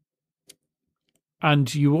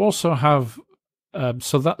 And you also have,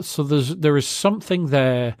 there is something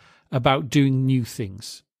there about doing new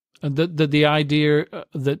things, and the idea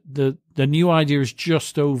that the new idea is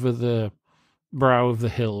just over the brow of the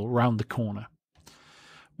hill, round the corner.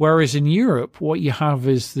 Whereas in Europe, what you have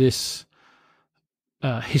is this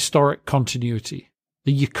historic continuity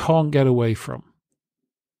that you can't get away from.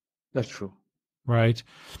 That's true. Right.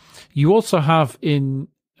 You also have in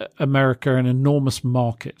America an enormous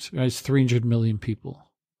market. Right? It's 300 million people.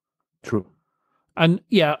 True. And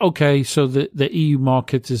yeah, okay, so the EU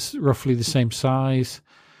market is roughly the same size,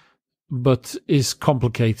 but is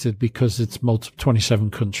complicated because it's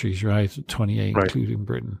 27 countries, right? 28, right, including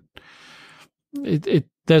Britain.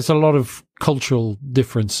 There's a lot of cultural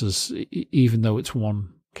differences, even though it's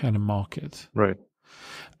one kind of market. Right.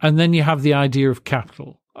 And then you have the idea of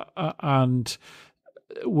capital, and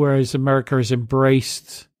whereas America has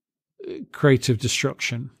embraced creative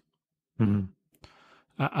destruction, mm-hmm.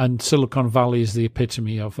 And Silicon Valley is the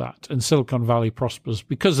epitome of that. And Silicon Valley prospers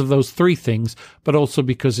because of those three things, but also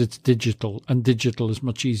because it's digital, and digital is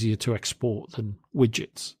much easier to export than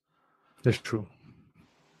widgets. That's true.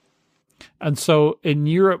 And so in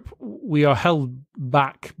Europe, we are held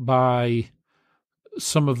back by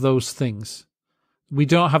some of those things. We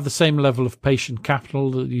don't have the same level of patient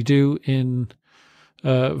capital that you do in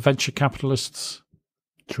venture capitalists.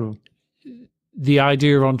 True. The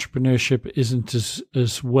idea of entrepreneurship isn't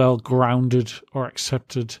as well grounded or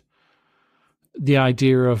accepted. The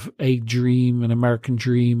idea of a dream, an American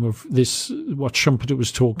dream of this, what Schumpeter was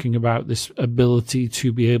talking about, this ability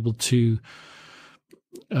to be able to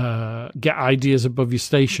get ideas above your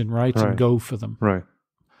station, right, and go for them. Right.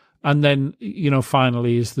 And then,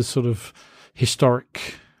 finally is the sort of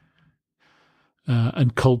historic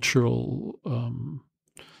and cultural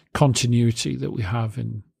continuity that we have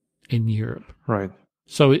in Europe. Right.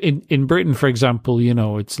 So in Britain, for example,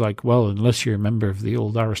 it's like, well, unless you're a member of the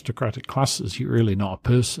old aristocratic classes, you're really not a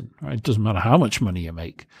person, right? It doesn't matter how much money you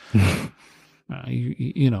make.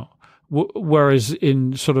 Whereas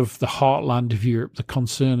in sort of the heartland of Europe, the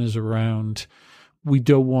concern is around, we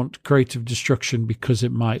don't want creative destruction because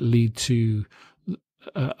it might lead to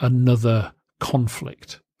another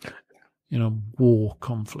conflict, war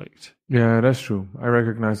conflict. Yeah, that's true. I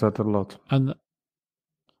recognize that a lot.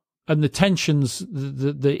 And the tensions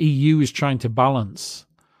the EU is trying to balance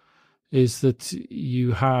is that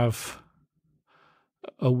you have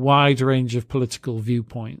a wide range of political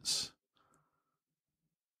viewpoints.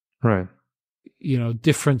 Right.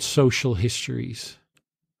 Different social histories.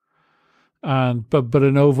 And but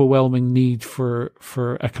an overwhelming need for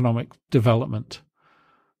economic development.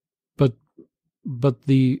 But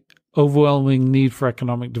the overwhelming need for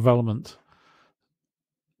economic development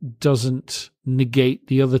doesn't negate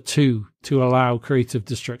the other two to allow creative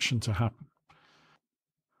destruction to happen.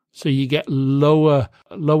 So you get lower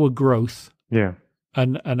growth, yeah,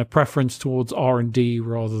 and a preference towards R&D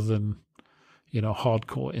rather than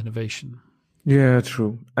hardcore innovation. Yeah,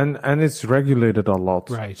 true. And it's regulated a lot.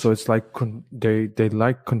 Right. So it's like they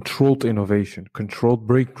like controlled innovation, controlled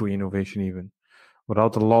breakthrough innovation even,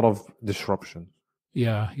 without a lot of disruption.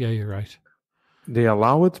 Yeah, you're right. They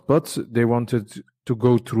allow it, but they wanted to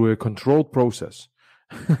go through a controlled process.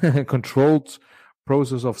 A controlled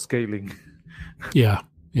process of scaling. Yeah.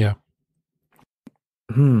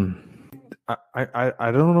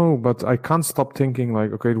 I don't know, but I can't stop thinking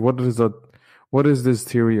like, okay, what is this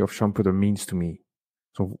theory of Schumpeter means to me?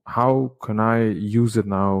 So how can I use it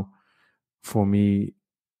now for me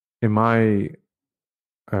in my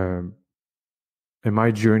um,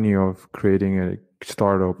 journey of creating a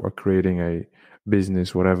startup or creating a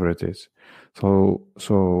business, whatever it is.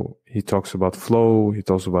 So he talks about flow. He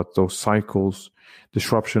talks about those cycles,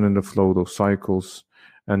 disruption in the flow, those cycles,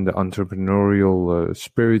 and the entrepreneurial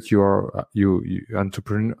spirit.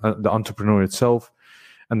 The entrepreneur itself,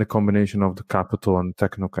 and the combination of the capital and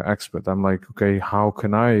technical expert. I'm like, okay, how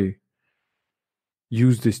can I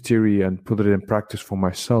use this theory and put it in practice for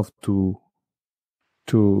myself to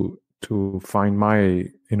find my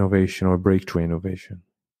innovation or breakthrough innovation?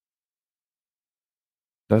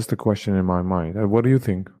 That's the question in my mind. What do you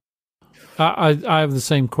think? I have the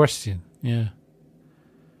same question. Yeah.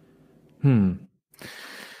 An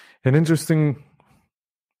interesting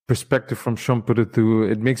perspective from Schumpeter to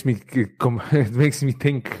it makes me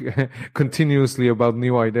think continuously about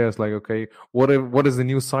new ideas. Like, okay, what is the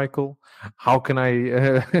new cycle? How can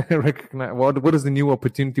I recognize what is the new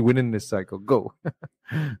opportunity within this cycle? Go.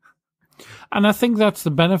 And I think that's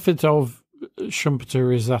the benefit of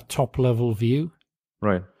Schumpeter, is that top level view.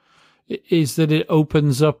 Right. Is that it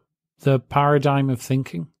opens up the paradigm of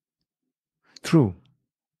thinking. True.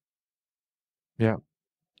 Yeah.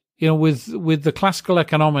 You know, with the classical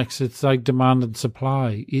economics, it's like demand and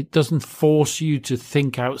supply. It doesn't force you to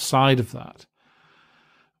think outside of that.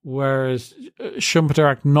 Whereas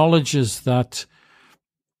Schumpeter acknowledges that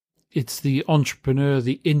it's the entrepreneur,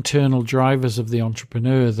 the internal drivers of the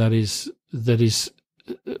entrepreneur that is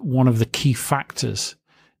one of the key factors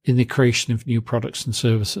in the creation of new products and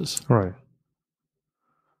services. Right.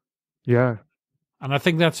 Yeah. And I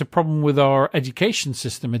think that's a problem with our education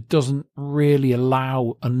system. It doesn't really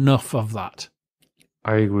allow enough of that.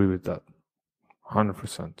 I agree with that.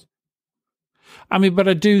 100%. I mean, but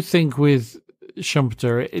I do think with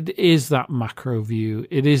Schumpeter, it is that macro view.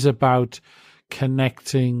 It is about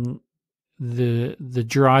connecting the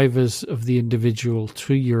drivers of the individual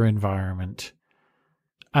to your environment,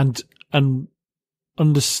 and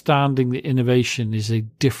understanding that innovation is a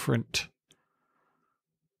different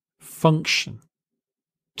function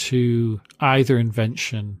to either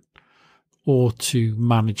invention or to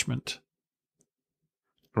management.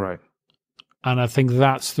 Right. And I think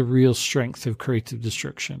that's the real strength of creative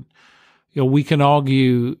destruction. You know, we can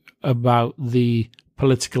argue about the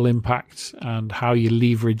political impact and how you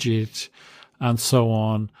leverage it and so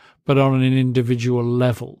on, but on an individual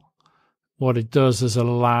level, what it does is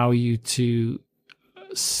allow you to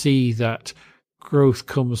see that growth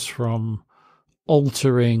comes from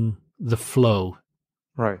altering the flow.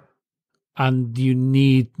 Right. And you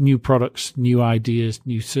need new products, new ideas,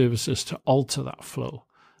 new services to alter that flow.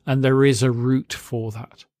 And there is a route for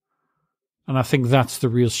that. And I think that's the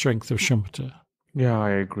real strength of Schumpeter. Yeah, I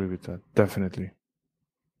agree with that. Definitely.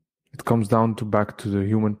 It comes down to back to the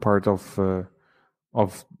human part of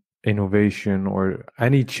innovation or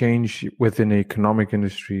any change within the economic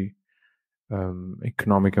industry,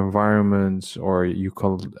 economic environments, or you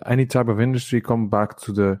call it any type of industry, come back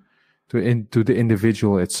to the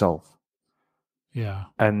individual itself. Yeah.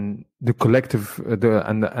 And the collective,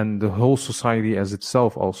 and the whole society as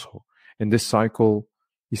itself also. In this cycle,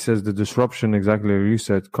 he says the disruption, exactly as you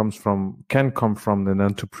said, can come from an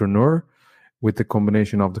entrepreneur with the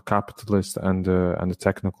combination of the capitalist and the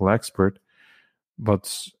technical expert.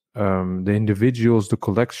 But the individuals, the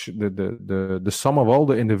collection, the sum of all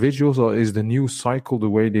the individuals is the new cycle, the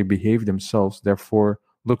way they behave themselves. Therefore,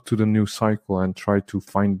 look to the new cycle and try to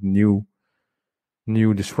find new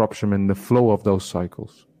disruption in the flow of those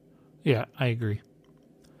cycles. Yeah, I agree.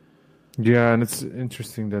 Yeah, and it's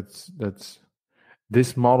interesting that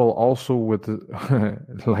this model also with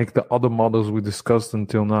like the other models we discussed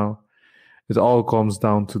until now, it all comes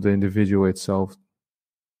down to the individual itself.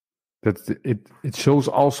 That it shows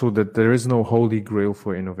also that there is no holy grail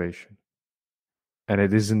for innovation, and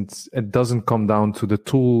it doesn't come down to the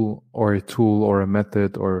tool or a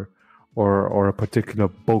method or a particular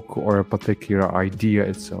book or a particular idea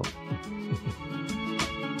itself.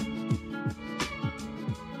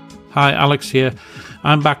 Hi, Alex here.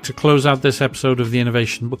 I'm back to close out this episode of the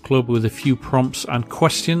Innovation Book Club with a few prompts and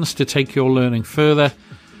questions to take your learning further.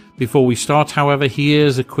 Before we start, however,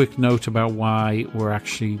 here's a quick note about why we're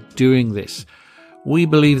actually doing this. We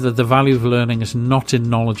believe that the value of learning is not in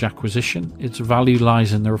knowledge acquisition. Its value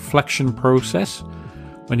lies in the reflection process.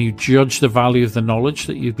 When you judge the value of the knowledge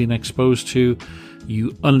that you've been exposed to,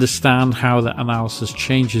 you understand how that analysis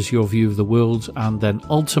changes your view of the world, and then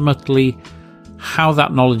ultimately how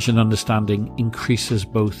that knowledge and understanding increases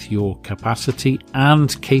both your capacity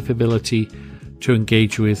and capability to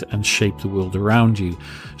engage with and shape the world around you.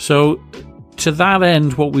 So to that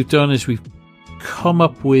end, what we've done is we've come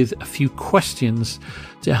up with a few questions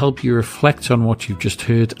to help you reflect on what you've just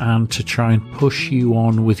heard and to try and push you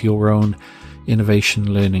on with your own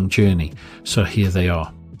innovation learning journey. So here they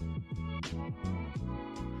are.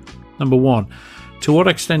 Number 1, to what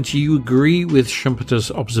extent do you agree with Schumpeter's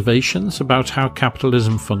observations about how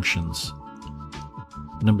capitalism functions?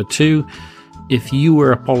 Number 2, if you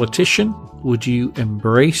were a politician, would you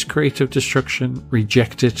embrace creative destruction,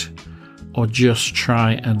 reject it, or just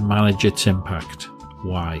try and manage its impact?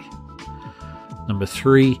 Why? Number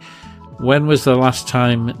 3, when was the last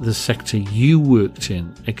time the sector you worked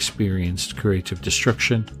in experienced creative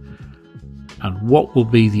destruction? And what will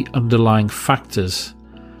be the underlying factors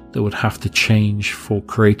that would have to change for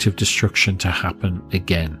creative destruction to happen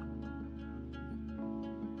again?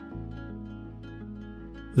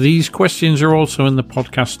 These questions are also in the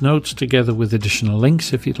podcast notes, together with additional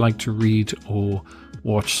links if you'd like to read or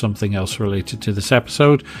watch something else related to this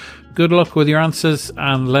episode. Good luck with your answers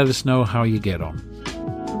and let us know how you get on.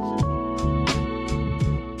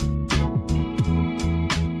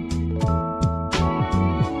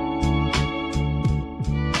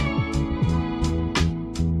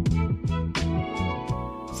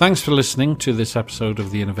 Thanks for listening to this episode of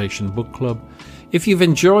the Innovation Book Club. If you've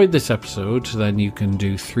enjoyed this episode, then you can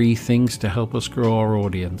do 3 things to help us grow our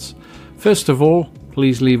audience. First of all,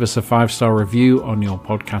 please leave us a 5-star review on your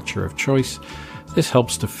podcatcher of choice. This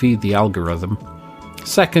helps to feed the algorithm.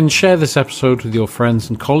 Second, share this episode with your friends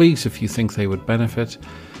and colleagues if you think they would benefit.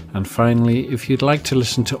 And finally, if you'd like to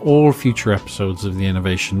listen to all future episodes of the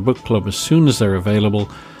Innovation Book Club as soon as they're available,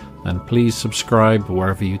 then please subscribe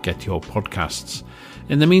wherever you get your podcasts.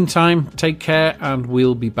 In the meantime, take care and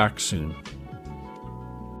we'll be back soon.